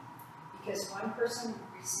confusion. Because one person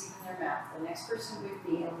would receive in their mouth, the next person would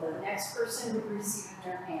kneel, the next person would receive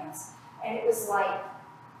in their hands. And it was like,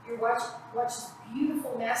 you watch this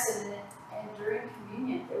beautiful Mass, and during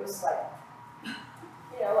communion, it was like,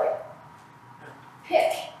 like,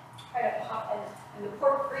 pick, kind of pop, and the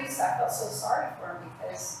poor priest, I felt so sorry for him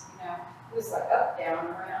because, it was like up, down,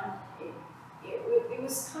 around. It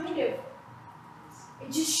was kind of,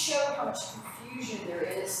 it just showed how much confusion there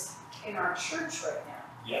is in our church right now.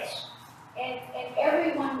 Yes. And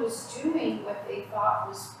everyone was doing what they thought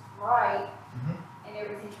was right and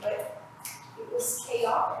everything, but it was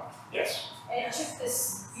chaotic. Yes. And it took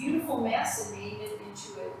this beautiful Mass and made it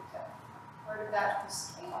into a part of that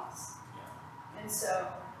was chaos. And so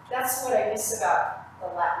that's what I miss about the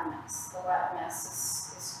Latin Mass. The Latin Mass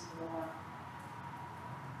is more.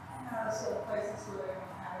 And also places where they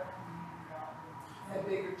don't have communion, have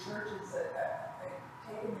bigger churches that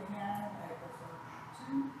take in the hand, I prefer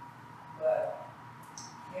to. But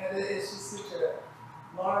it's just such a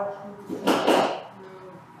large group of people who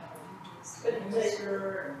have a minister,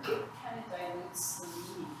 and It kind of dilutes the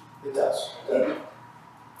meaning. It does.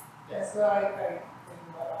 that's why I think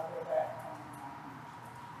about I'll go back.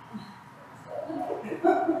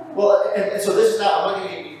 Well, and so this is not, I'm not going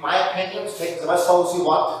to give you my opinions, take as much time as you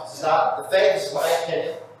want. This is not the faith, this is my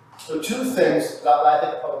opinion. So two things that I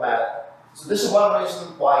think are problematic. So this is one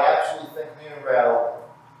reason why I absolutely think communion rail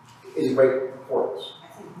is great importance.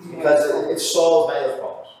 Because it solves many of those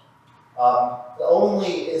problems. The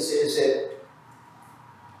only is it,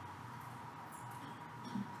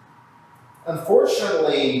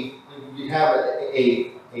 unfortunately, you have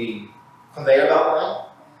a conveyor belt line,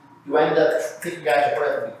 you end up taking guys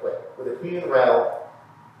relatively quick. With a communion rail,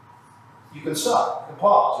 you can stop, you can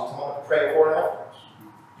pause, you can come up and pray before and afterwards. You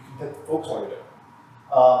can focus on what you're doing.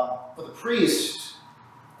 For the priest,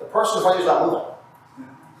 the person in front of you is not moving.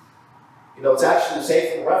 It's actually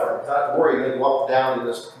safe and reverent. You don't have to worry, you're going to go up and down, you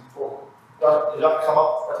just you don't come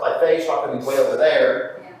up with my face, you're not going to be way over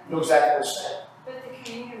there. Yeah. You know exactly where to stand. But the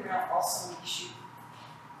communion rail also makes you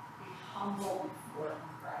be humble before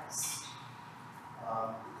Christ.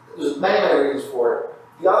 There's many reasons for it.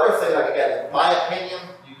 The other thing, like again, my opinion,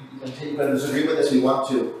 you can disagree with this if you want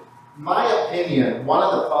to. My opinion, one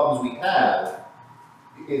of the problems we have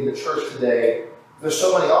in the church today There's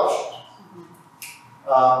so many options.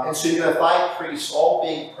 And so you're going to find priests all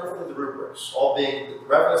being perfectly the rubrics, all being the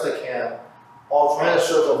reverent as they can, all trying to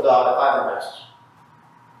serve God at 500 masses.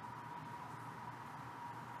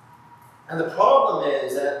 And the problem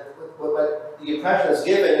is that what the impression is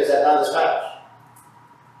given is that none of this matters.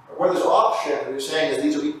 Where there's option, what you're saying is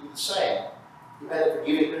these are equally the same. You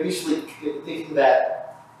end up easily thinking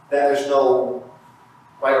that there's no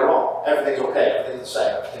right or wrong. Everything's okay, everything's the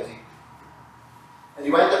same, everything's equal. And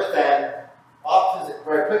you end up then, options that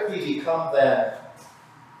very quickly become then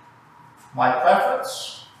my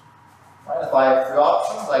preference. Right? If I have 3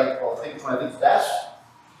 options, I think which one I think is best.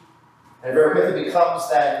 And it very quickly becomes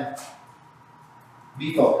then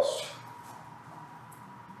me focused.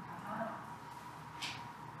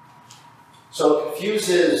 So it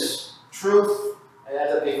confuses truth and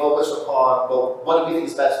ends up being focused upon, well, what do we think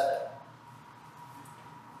is best then?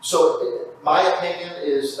 So my opinion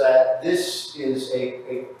is that this is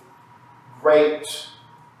a great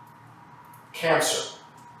cancer.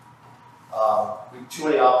 With too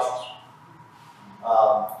many options.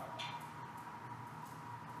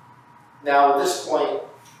 Now, at this point,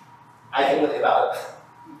 I think nothing about it.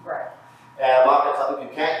 Right. And I'm not going to tell you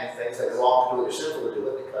you can't do things that you're wrong to do it, you're sinful to do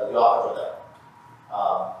it, because the options are there.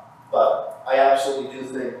 But I absolutely do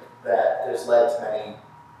think that it has led to many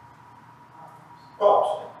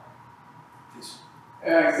problems. Please.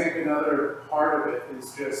 And I think another part of it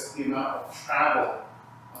is just the amount of travel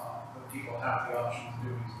that people have the option of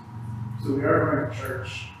doing. So we are going to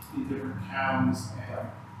church in different towns, and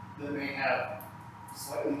they may have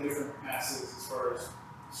slightly different masses as far as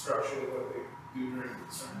structurally what they do during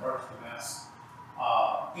certain parts of the mass.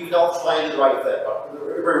 You don't try and do the right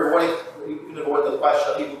thing. You can avoid the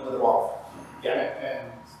question of people doing the wrong thing. Yeah.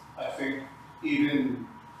 And I think even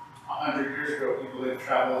 100 years ago, people didn't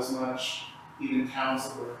travel as much. Even towns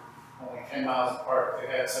that were only 10 miles apart,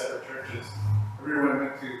 they had separate churches. Everyone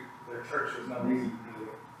went to their church. There was no reason to really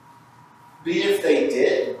go. Be if they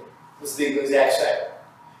did, was the exact same.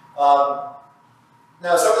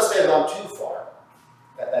 Now, some of this may have gone too far.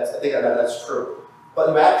 I think that's true. But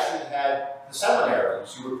you actually had the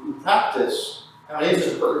seminaries, you practice how many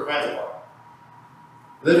inches to put your hands apart.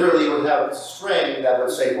 Literally, you would have a string that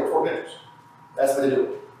would say 4 inches. That's what they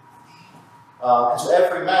do. And so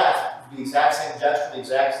every mass would be the exact same gesture, the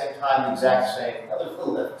exact same time, the exact same, other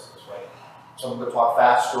little differences, right? Some would talk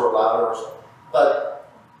faster or louder or something.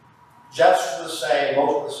 But gestures are the same,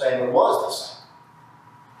 motion the same, it was the same.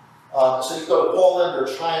 So you go to Poland or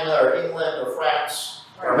China or England or France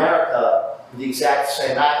or America, the exact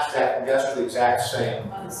same act, exact gesture, the exact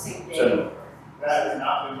same. On the same day. So, That has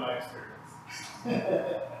not been my experience.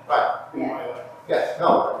 right. In my life. Yeah,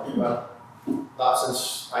 no, well, not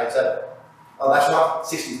since I said it. Well, actually, not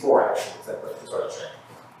 64, actually, that sort of changed.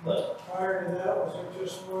 But, Prior to that, was it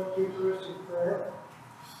just one Eucharistic prayer?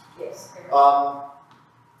 Yes.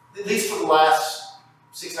 at least for the last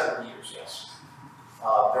 600 years, yes.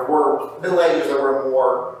 There were, Middle Ages, there were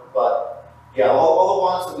more, but yeah, all the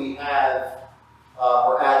ones that we have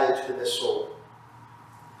were added to this sort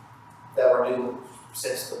that were new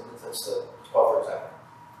since the 12th, for example.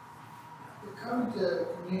 We're coming to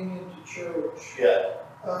communion to church. Yeah.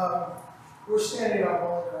 We're standing on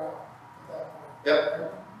holy ground at that point.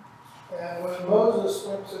 Yep. And when Moses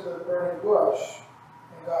went to the burning bush,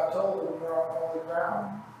 and God told him, you're on holy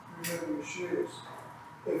ground, remove your shoes.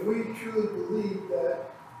 If we truly believe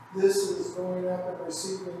that this is going up and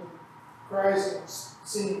receiving Christ and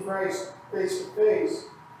seeing Christ face to face,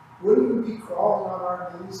 wouldn't we be crawling on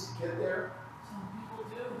our knees to get there? Some people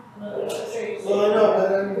do, and others say. Well, I know,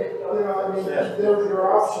 but I mean, there's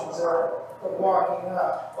your options there of walking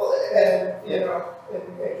up Well, and,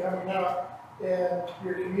 and coming up, and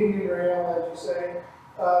your communion rail, as you say,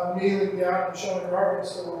 kneeling down and showing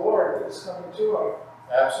reverence to the Lord that is coming to him.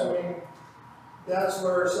 absolutely. I mean, that's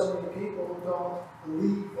where so many people don't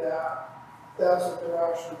believe that that's what they're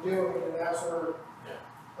actually doing, and that's where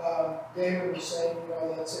Damon was saying,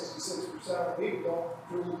 that 66% of people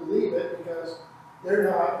don't truly believe it because they're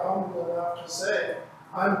not humble enough to say,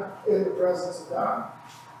 I'm in the presence of God.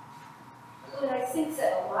 But I think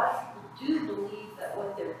that a lot of people do believe that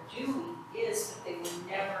what they're doing is that they were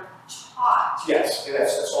never taught. Yes,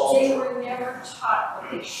 that's also They true. were never taught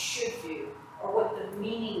what they should do or what the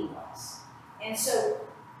meaning was. And so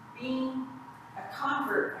being a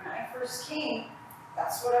convert, when I first came,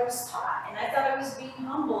 that's what I was taught. And I thought I was being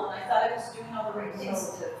humble and I thought I was doing all the right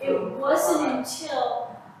things. It wasn't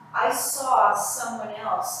until I saw someone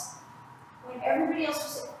else, when everybody else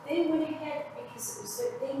was, they went ahead because it was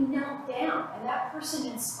they knelt down. And that person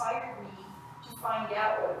inspired me to find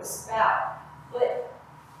out what it was about. But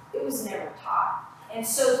it was never taught. And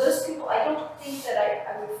so those people, I don't think that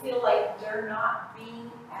I would feel like they're not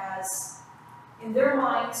being as, in their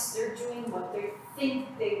minds, they're doing what they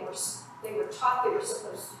think they were taught they were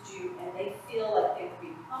supposed to do, and they feel like they were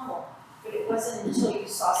being humble. But it wasn't until you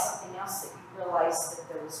saw something else that you realized that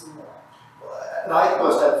there was more. Well, and I go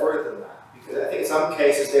a step further than that, because I think in some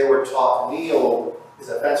cases they were taught kneel is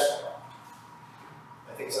offensive.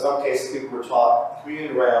 I think in some cases people were taught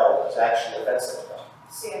communion rail is actually offensive.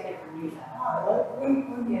 See, I never knew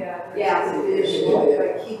that. Yeah, there's a division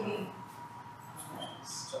by keeping.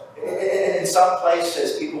 In some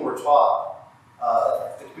places, people were taught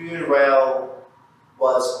the communion rail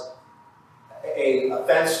was an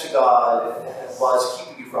offense to God and was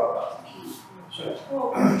keeping you from God.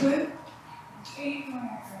 Well, when we have to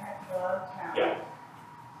go out of town, Yeah.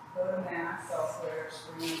 go to mass elsewhere,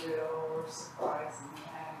 Springville or Surprise,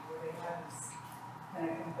 and where they have this kind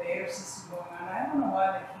of conveyor system going on. I don't know why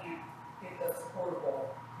they can't get those portable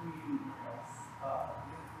communion rails,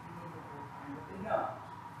 movable kind, but they don't.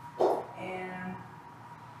 And,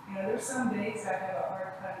 you know, there's some days I have a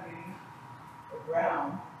hard time getting around.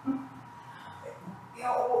 You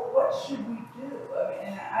know, what should we do? I mean,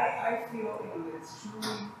 and I feel, you know, it's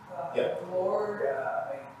truly the Lord.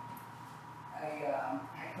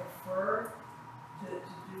 I prefer to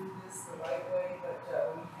do this the right way, but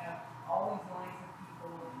when you have all these lines of people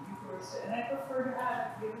in the Eucharist, and I prefer to have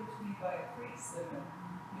it given to me by a priest than a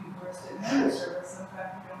Eucharistic minister, but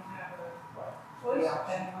sometimes you don't have a choice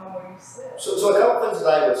depending on where you sit. So a couple things that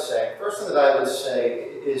I would say. First thing that I would say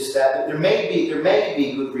is that there may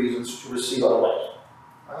be good reasons to receive other ways.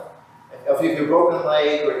 Right? If you're broken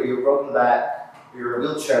leg or you're broken back, or you're in a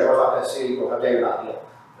wheelchair, we're not going to say you how dare you not kneel.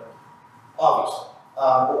 Obviously.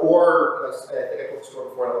 Or, I think I told the story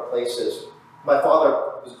before in other places, my father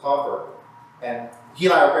was a convert, and he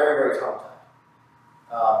and I are very, very traumatized.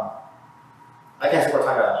 I can't say we're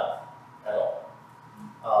talking about that at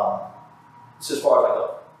all. This is as far as I go.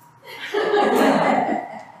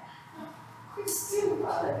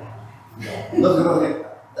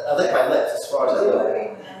 I lick my lips as far as I go.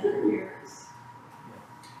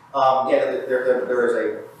 There is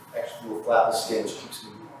a extra little flap of skin which keeps me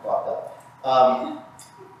locked up.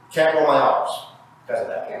 Can't roll my arms because of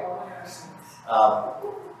that.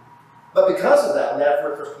 But because of that, when Dad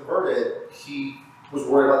first converted, he was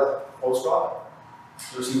worried about the host God.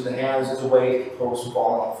 Receiving the hands as a way to keep hosts from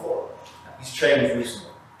falling on the floor. He's changed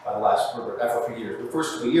recently by the last few years. The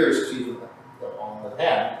first 2 years, he was on the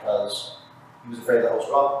hand because he was afraid of the host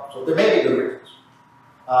God. So there may be good reasons.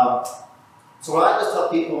 So when I just tell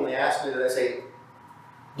people when they ask me that, I say,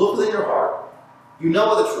 look within your heart. You know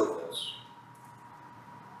what the truth is.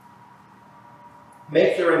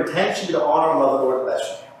 Make your intention to honor and love the Lord the best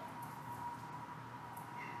you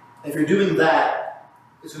can. If you're doing that,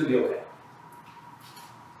 it's going to be okay.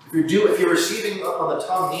 If you're receiving on the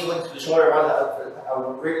tongue kneeling to show everyone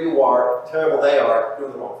how great you are, how terrible they are, you're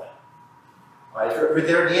doing the wrong thing. Right? If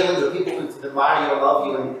they're kneeling to people who admire you and love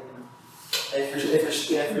you, and if you're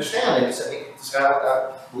standing, you say, this guy I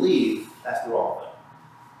believe, that's the wrong thing.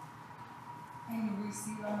 And you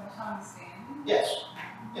receive on the tongue standing? Yes.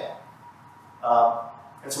 Yeah.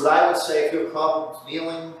 And so what I would say, if you have problems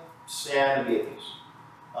kneeling, stand and be at peace.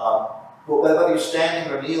 But whether you're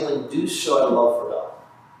standing or kneeling, do so out of love for God.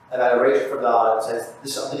 And adoration for God, and says,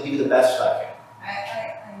 this is, I'm going to give you the best I can.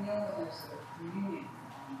 I know that there's a communion.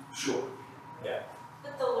 Sure. Yeah.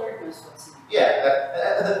 But the Lord knows what's in it. Yeah,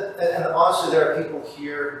 and honestly, there are people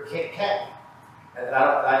here who can't. And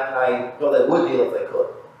I know they would kneel if they could.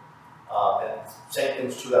 And same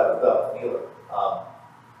thing's true about the kneeler.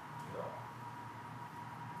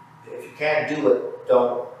 If you can't do it,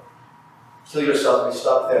 don't kill yourself and be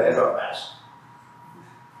stuck there and interrupt Mass.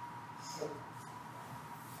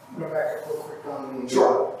 I'm going to back up real quick on the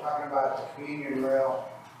talking about the communion rail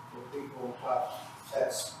where people thought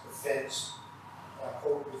that's the fence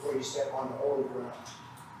before you step on the holy ground,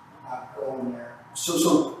 not going there.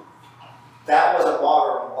 So that wasn't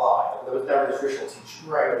modern law. There was never this ritual teaching.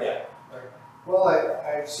 Right. Yeah. Right. Well,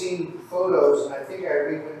 I've seen photos, and I think I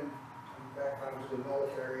even, back when I was in the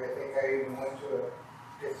military, I think I even went to a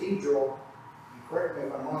cathedral, and correct me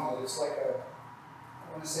if I'm wrong, but it's like I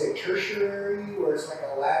want to say a tertiary, where it's like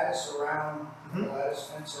a lattice around, a lattice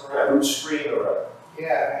fence A around. root screen or a...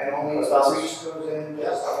 Yeah, and only the priest goes in,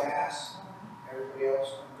 does the mass, everybody else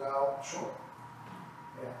comes out. Sure.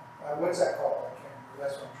 Yeah. What's that called? I can't remember.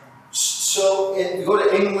 That's what I'm trying to. So if you go to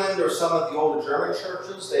England or some of the older German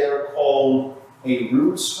churches, they are called a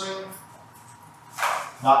rood screen.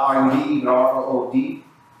 Not R-U-D, but R-O-O-D.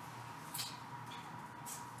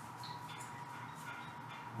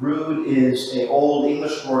 Rood is an old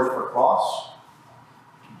English word for cross.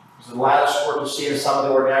 The lattice work you see in some of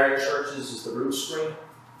the ordinary churches is the rood screen,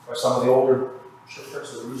 or some of the older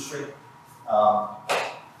churches, the rood screen.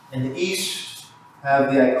 In the east,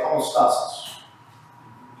 have the iconostasis.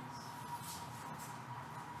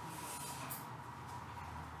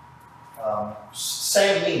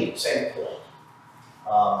 Same meaning, same point.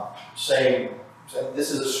 This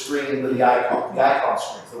is a screen with the icon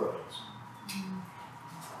screen, is what it means.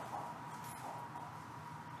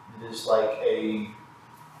 It is like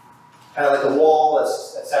kind of like a wall that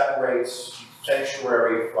separates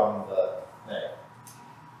sanctuary from the thing.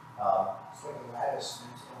 It's like a lattice.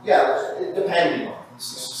 Yeah, depending on.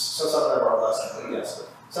 So some of them are less than yes.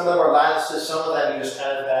 Some of them are lattices, some of them you just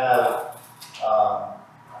kind of have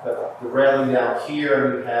the railing down here,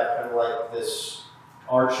 and you have kind of like this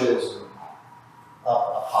arches and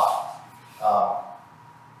up high.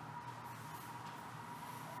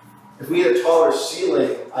 If we had a taller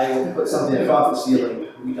ceiling, I would put something above the ceiling.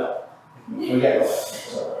 We don't. We get away.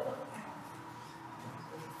 So.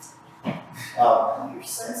 Your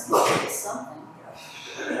son's gonna say something.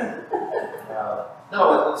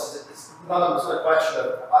 No, it's not a question of,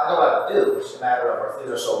 I know what to do, it's a matter of our things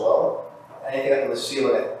are so low, anything up in the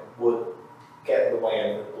ceiling that would get in the way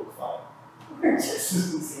and would look fine.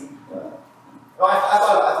 No, I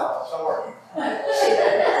thought, don't worry.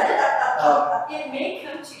 It may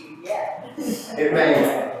come to you yet. It may.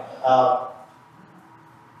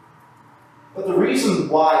 But the reason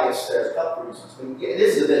why there's a couple of reasons. I mean, it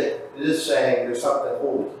is division. It is saying there's something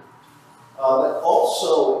holy. But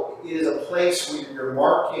also, it is a place where you're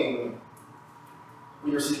marking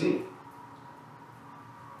when you're seeking.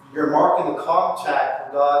 You're marking the contact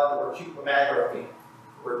with God, or keep man and earth,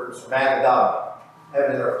 where it's man and God,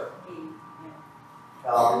 heaven and earth.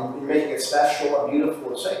 You're making it special and beautiful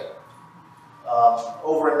and sacred.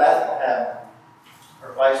 Over in Bethlehem,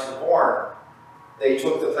 where Christ was born, they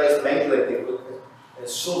took the place of manger, they put a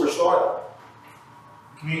silver star there.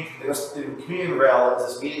 The communion rail is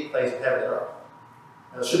this meeting place of heaven and earth.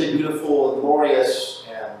 And it should be beautiful and glorious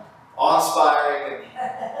and awe-inspiring and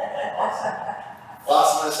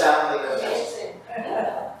awesome and astounding.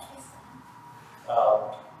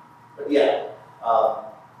 But yeah.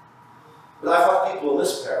 But I've had people in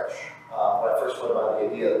this parish, when I first heard about the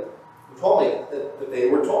idea, who told me that they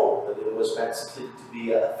were told that it was meant to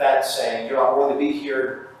be a fence saying, you're not worthy to be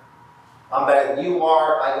here, I'm better than you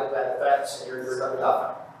are, I get better fence, and you're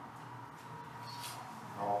nothing.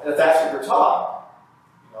 And if that's what you're taught,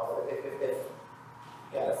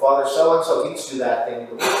 if Father so-and-so teaches you that thing,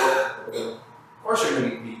 of course you're going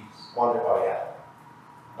to be wondering how you have it.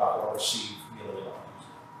 Not going to receive healing and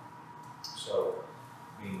So,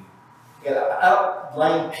 I mean, again, I don't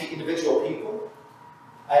blame individual people.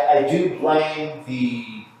 I do blame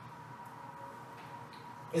the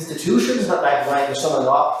institutions, but I blame some of the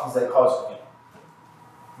options that cause it.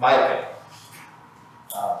 My opinion.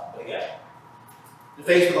 But again, the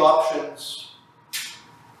faced with options,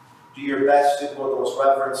 do your best to put the most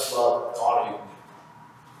reverence, love, and honor you can.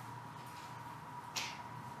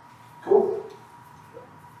 Cool?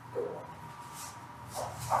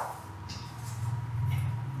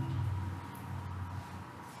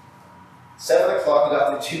 7 o'clock, we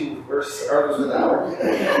got the 2 verses, articles an hour.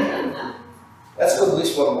 Let's go at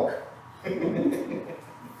least one more.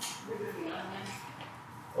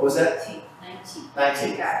 What was that?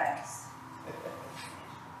 19.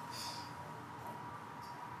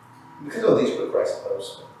 We could go these quick, I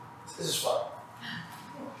suppose. This is fun.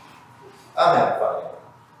 I'm having fun.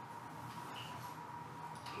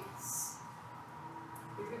 It's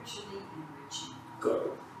spiritually enriching. Good.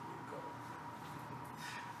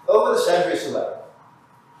 Over the centuries, however,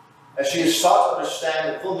 as she has sought to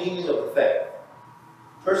understand the full meaning of the faith,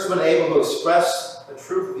 the Church has been able to express the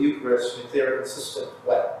truth of the Eucharist in a clear and consistent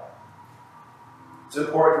way. It's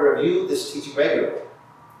important to review this teaching regularly,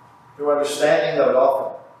 through understanding of it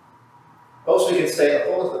often. Both we can stay in the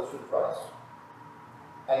fullness of the truth of Christ,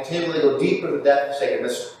 and continually go deeper into the depth of sacred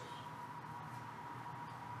mysteries.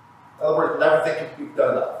 In other words, never think you've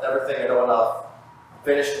done enough, never think I know enough, I'm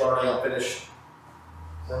finished learning, I'm finished.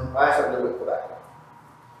 Then I have to go back.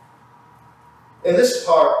 In this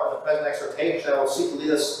part of the present exhortation, I will seek to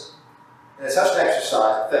lead us in such an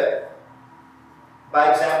exercise of faith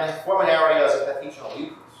by examining 4 main areas of that teaching on the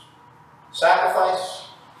Eucharist: sacrifice,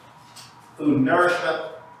 food and nourishment,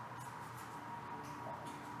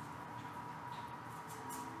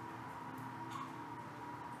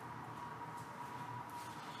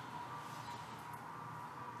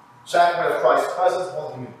 sacrament of Christ's presence, and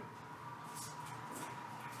Holy Communion.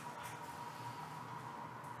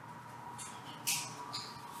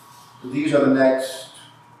 So these are the next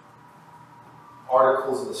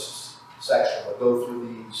articles of this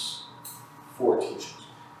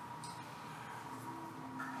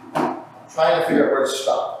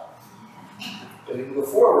So we can go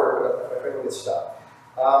forward, but I'm afraid we'll get stuck.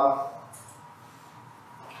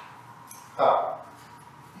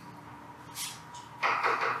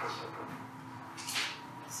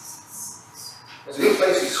 There's a good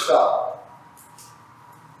place to stop.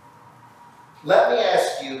 Let me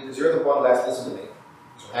ask you, because you're the one that's listening to me.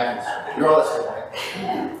 So happens. You're all listening to me.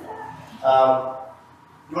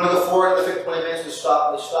 You want to go forward in the 15, 20 minutes to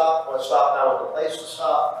stop? We stop. Want to stop now with the place to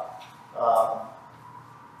stop?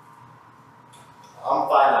 I'm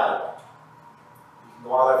fine out of it. You can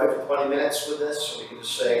go on about 15, 20 minutes with this, or we can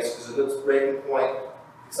just say it's a good breaking point,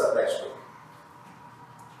 except next week.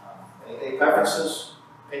 Any preferences,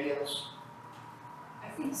 opinions? I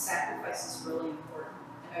think sacrifice is really important,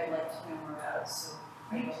 and I'd like to know more about it, so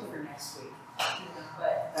I hope for next week.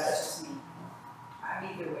 But that's just me.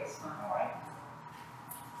 Either way is fine. All right.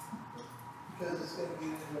 Because it's gonna be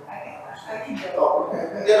in the. I can go. Oh,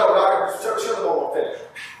 yeah, no, we're sure the won't finish.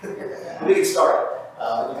 We can start.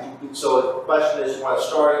 So the question is, you want to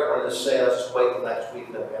start it, or just say, let's just wait till next week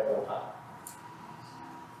and then we have more time?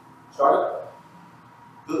 Start it?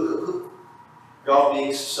 Who? Y'all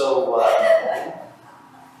being so,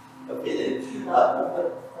 opinion.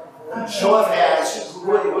 Show of hands, who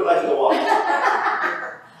would like to go on?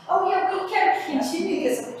 Oh yeah, we can continue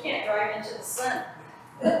this if we can't drive into the sun.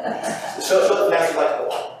 Show of hands who would like to go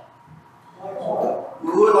on.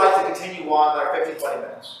 Who would like to continue on our 15, 20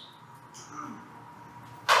 minutes?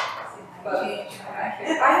 But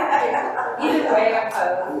either way,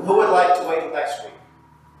 I'm Who would like to wait till next week?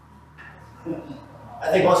 I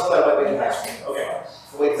think most people might wait till next week. Okay,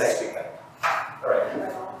 we'll wait till next week then. All right.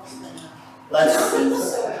 Let's.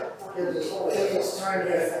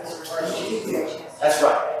 That's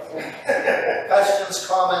right. Questions,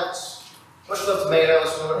 comments, push the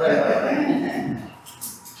tomatoes.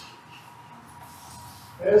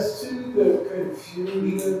 As to the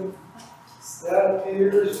confusion that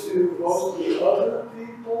appears to most of the other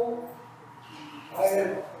people,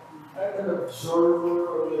 I'm an observer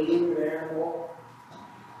of the human animal,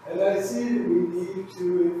 and I see that we need to,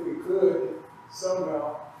 if we could, somehow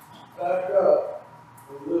back up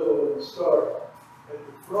a little and start at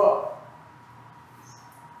the front.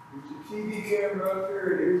 There's a TV camera up here,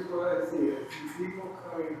 and here's what I see. I see people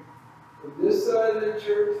coming from this side of the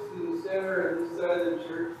church to the center, and this side of the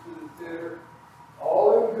church to the center,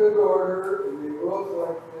 all in good order, and they look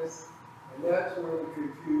like this, and that's where the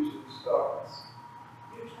confusion starts.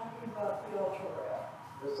 You're talking about the altar rail.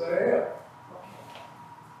 Yes, I am.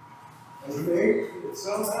 I think that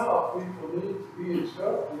somehow people need to be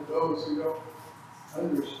instructed, those who don't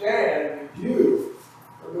understand that you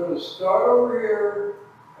are going to start over here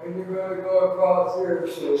and you're going to go across here.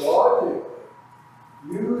 So logically,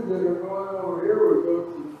 you that are going over here will go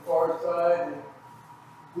to the far side, and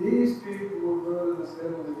these people will go to the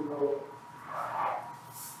center of the road.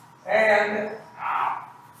 And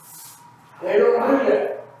they don't do that.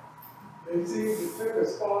 They seem to pick a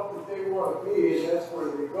spot that they want to be, and that's where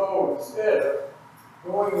they go instead of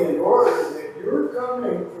going in order that you're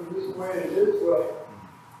coming from this way to this way.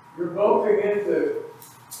 You're bumping into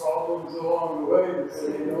problems along the way because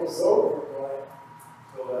they don't go from right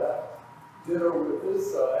to left. Get over to this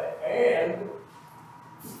side, and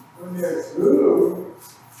when they're through,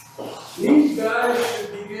 these guys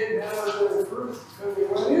should be getting out of there first because they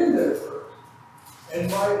went in there first and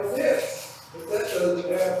might miss, but that doesn't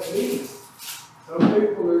happen either. Some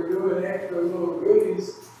people are doing extra little goodies.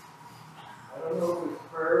 I don't know if it's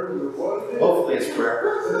prayers or what it is. Hopefully it's prayer.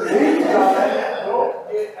 But these guys don't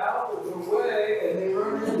get out of the way, and they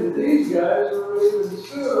run into these guys who are leaving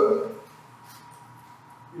soon.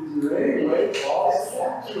 Is there any way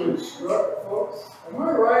possible to instruct folks? Am I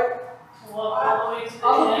right? Walk all the way to the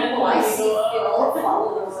all the end. people I and see go up. feel follow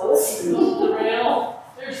the rules. Go the rail.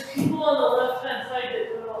 There's people on the left-hand side that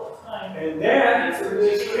do it all the time. And then, for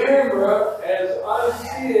this camera, as I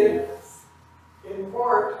see it, in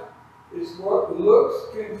part, is what looks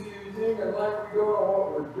confusing and like we don't know what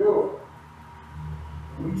we're doing.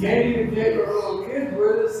 We can't even take our little kids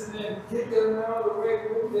with us and then get them out of the way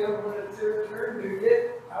with them when it's their turn to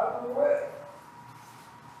get out of the way.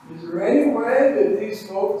 Is there any way that these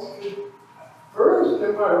folks could, first,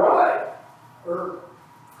 am I right? Or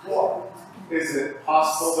what? Is it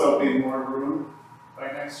possible there'll be more room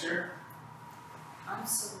by next year? I'm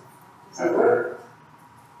so. After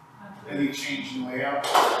any change in layout?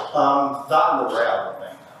 Not in the rail, I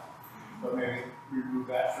think. But maybe remove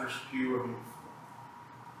that first pew and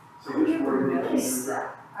so there's more room to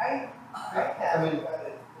maneuver. I mean,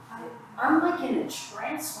 I'm like in a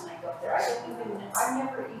trance when I go up there. I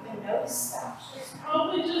never even noticed that. It's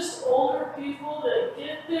probably just older people that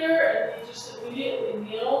get there and they just immediately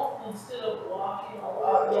kneel instead of walking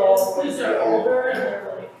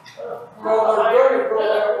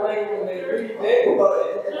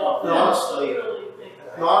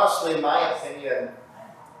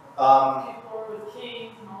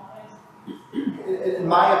in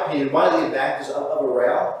my opinion, one of the advantages of a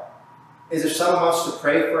rail is if someone wants to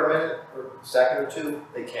pray for a minute or a second or two,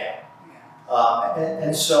 they can.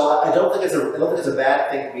 And so I don't think it's a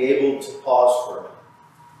bad thing to be able to pause for a minute.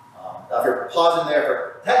 Now, if you're pausing there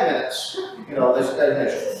for 10 minutes, you know, there's an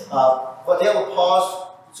issue. But they have a pause,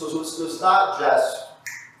 so it's not just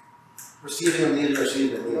receiving and leaving,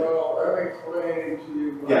 receiving and leaving. Well, I'm explaining to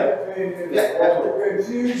you my Yeah. opinion Yeah, of what the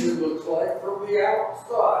confusion looks like from the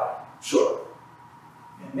outside. Sure.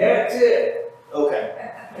 And that's it. Okay.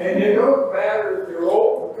 And it don't matter if they're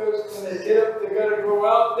old, because when they get up, they gotta go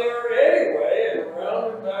out there anyway and around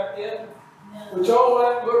and back in, which all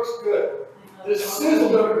that looks good. The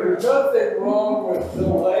system, there's nothing wrong with the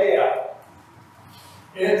layout.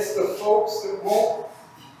 It's the folks that won't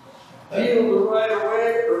deal the right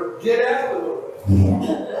away or get out of the way.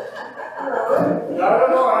 And I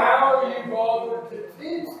don't know how you bother to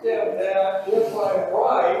teach them that if I'm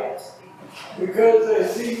right, because they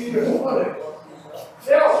see you doing it.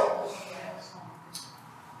 Tell them.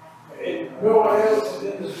 And no one else is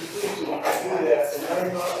in the position to do that, and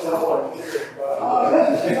I'm not volunteering Well,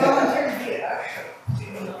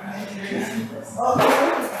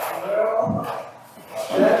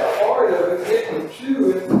 that part of it, getting to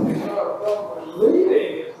it, is not a problem.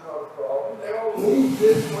 Leaving is not a problem. They all leave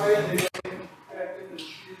this way and they get back in the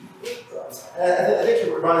shoes this way. I think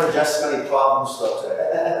you're running into just as many problems,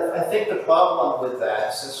 though. I think the problem with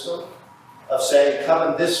that system of saying,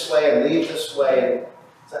 come in this way and leave this way,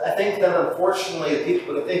 I think then unfortunately the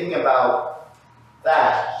people are thinking about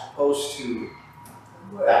that as opposed to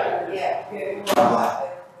that.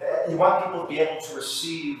 You want people to be able to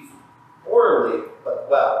receive orderly, but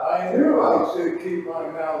well. I knew I should keep my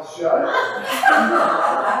mouth shut. It's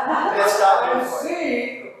not I your fault.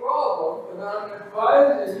 see the problem, and I'm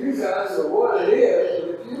advising you guys of what it is, and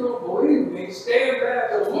if you don't believe me, stand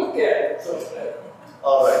back and look at it someday.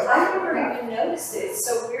 All right. I never even noticed it, it's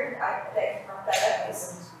so weird, that you brought that up.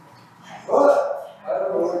 But, I don't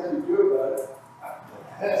know what you do about it.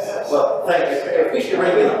 Well, thank you. I appreciate you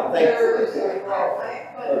bringing it up. Thank you. There is a problem.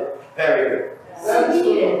 Very good. That's We the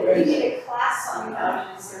need a class on how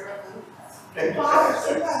to zero. Sometimes I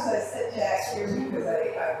sit back here because I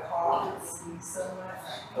cough and sneeze so much,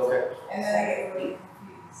 Okay. and then I get really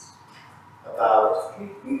confused. About.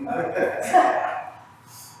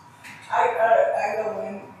 I go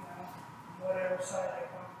in, whatever side I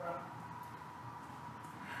come from.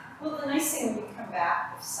 Well, the nice thing when you come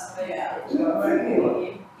back, if somebody, Yeah. you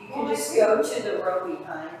can just go to the row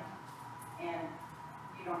behind and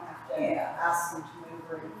you don't have to Yeah. ask them to move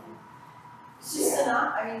or anything. It's just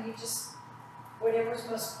enough, I mean, you just, whatever's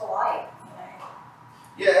most polite,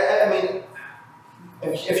 Yeah, I mean,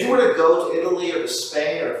 if you were to go to Italy or to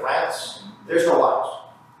Spain or France, there's no lines.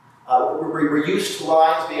 We're used to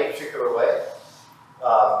lines being a particular way.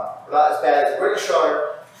 We're not as bad as the British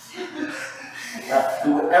are.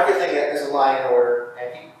 Do everything as a line in order, and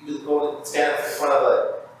you go and stand in front of a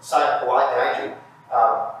sign polite behind you.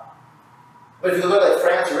 But if you look at like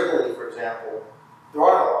France or Italy, for example, there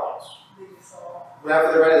are no lines. Whenever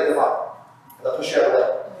they're ready, they come up. And they'll push you out of the way.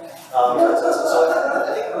 So I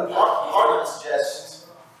think part of it's just,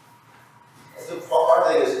 part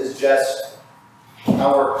of it is just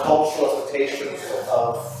our cultural expectations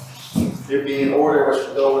of there being an order which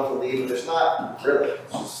will go and leave. There's not really.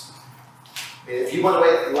 It's just, I mean, if you want to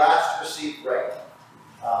wait for the last to receive, great.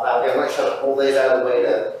 Now again, I'm not shut old ladies out of the way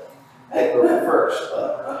to take the first,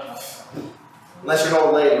 but unless you're an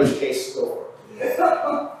old lady, in which case go for it.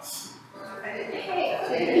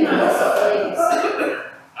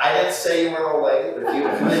 I didn't say you were an old lady, but if you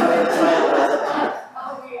didn't make the title,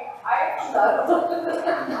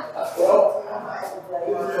 Well,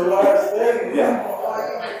 this is the last thing.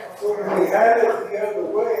 When we had it the other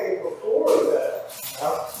way before that,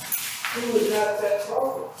 who was not that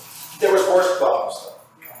problem? there was worse problems though.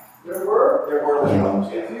 There were? There were worse problems,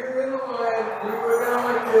 If yeah. you're in the line, you go down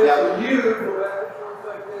like this, and you go back and forth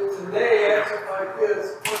like this, and they answer like this,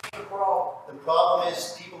 what's the problem? The problem is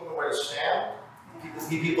people don't know where to stand.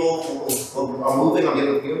 People who are moving on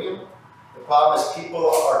giving communion. The problem is people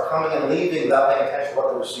are coming and leaving without paying attention to what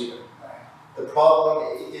they're receiving. The problem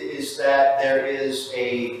is that there is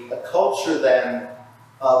a culture then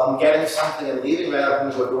of getting something and leaving rather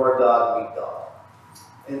than to adore God and be God.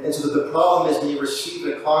 And so the problem is when you receive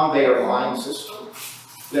a conveyor line system,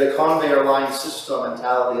 you get a conveyor line system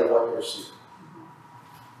mentality of what you're receiving.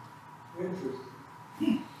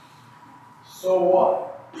 Interesting. So what?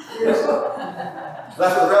 So that's what the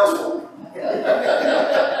rails for.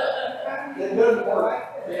 It doesn't work.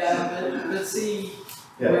 Yeah, but see,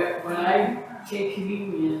 Yeah. when I take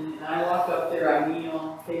communion and I walk up there, I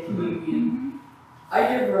kneel, take communion, I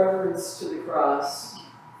give reverence to the cross.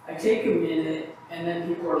 I take a minute, and then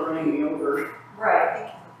people are running me over.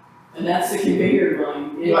 Right. And that's the conveyor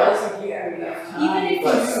line. It Right. doesn't give me enough time. Even if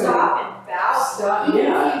Right. you stop and bow, Stop, even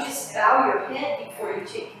yeah. if you just bow your head before you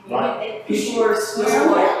take communion, they push People are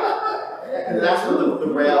still like, And that's where the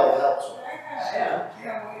rail helps. yeah.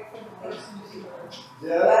 Can't wait for the person to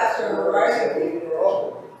Yeah. Last or the right. They were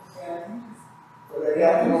open, Yeah. but they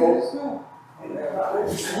got no.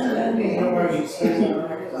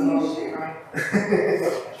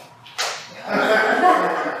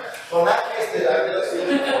 Well, in that case, then I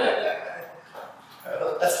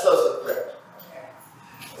let's close with prayer.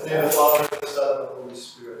 In the name of the Father, and the Son, and the Holy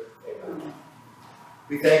Spirit. Amen.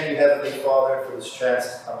 We thank you, Heavenly Father, for this chance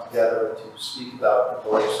to come together and to speak about the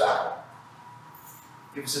glorious sacrament.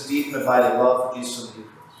 Give us a deep and abiding love for Jesus and the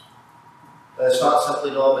Eucharist. Let us not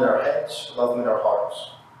simply know him in our heads, but love him in our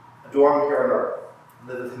hearts. Adore him here on earth, and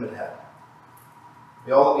live with him in heaven.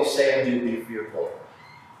 May all that we say and do be for your glory.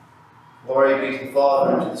 Glory be to the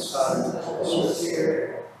Father, and to the Son, and to the Holy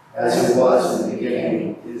Spirit, as it was in the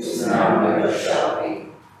beginning, is now, and ever shall be,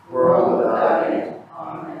 world without end.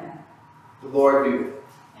 Amen. The Lord be with you.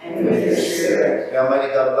 And with your spirit. May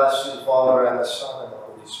Almighty God bless you, the Father, and the Son, and the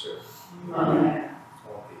Holy Spirit. Amen.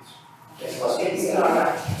 All peace. Praise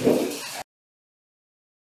God.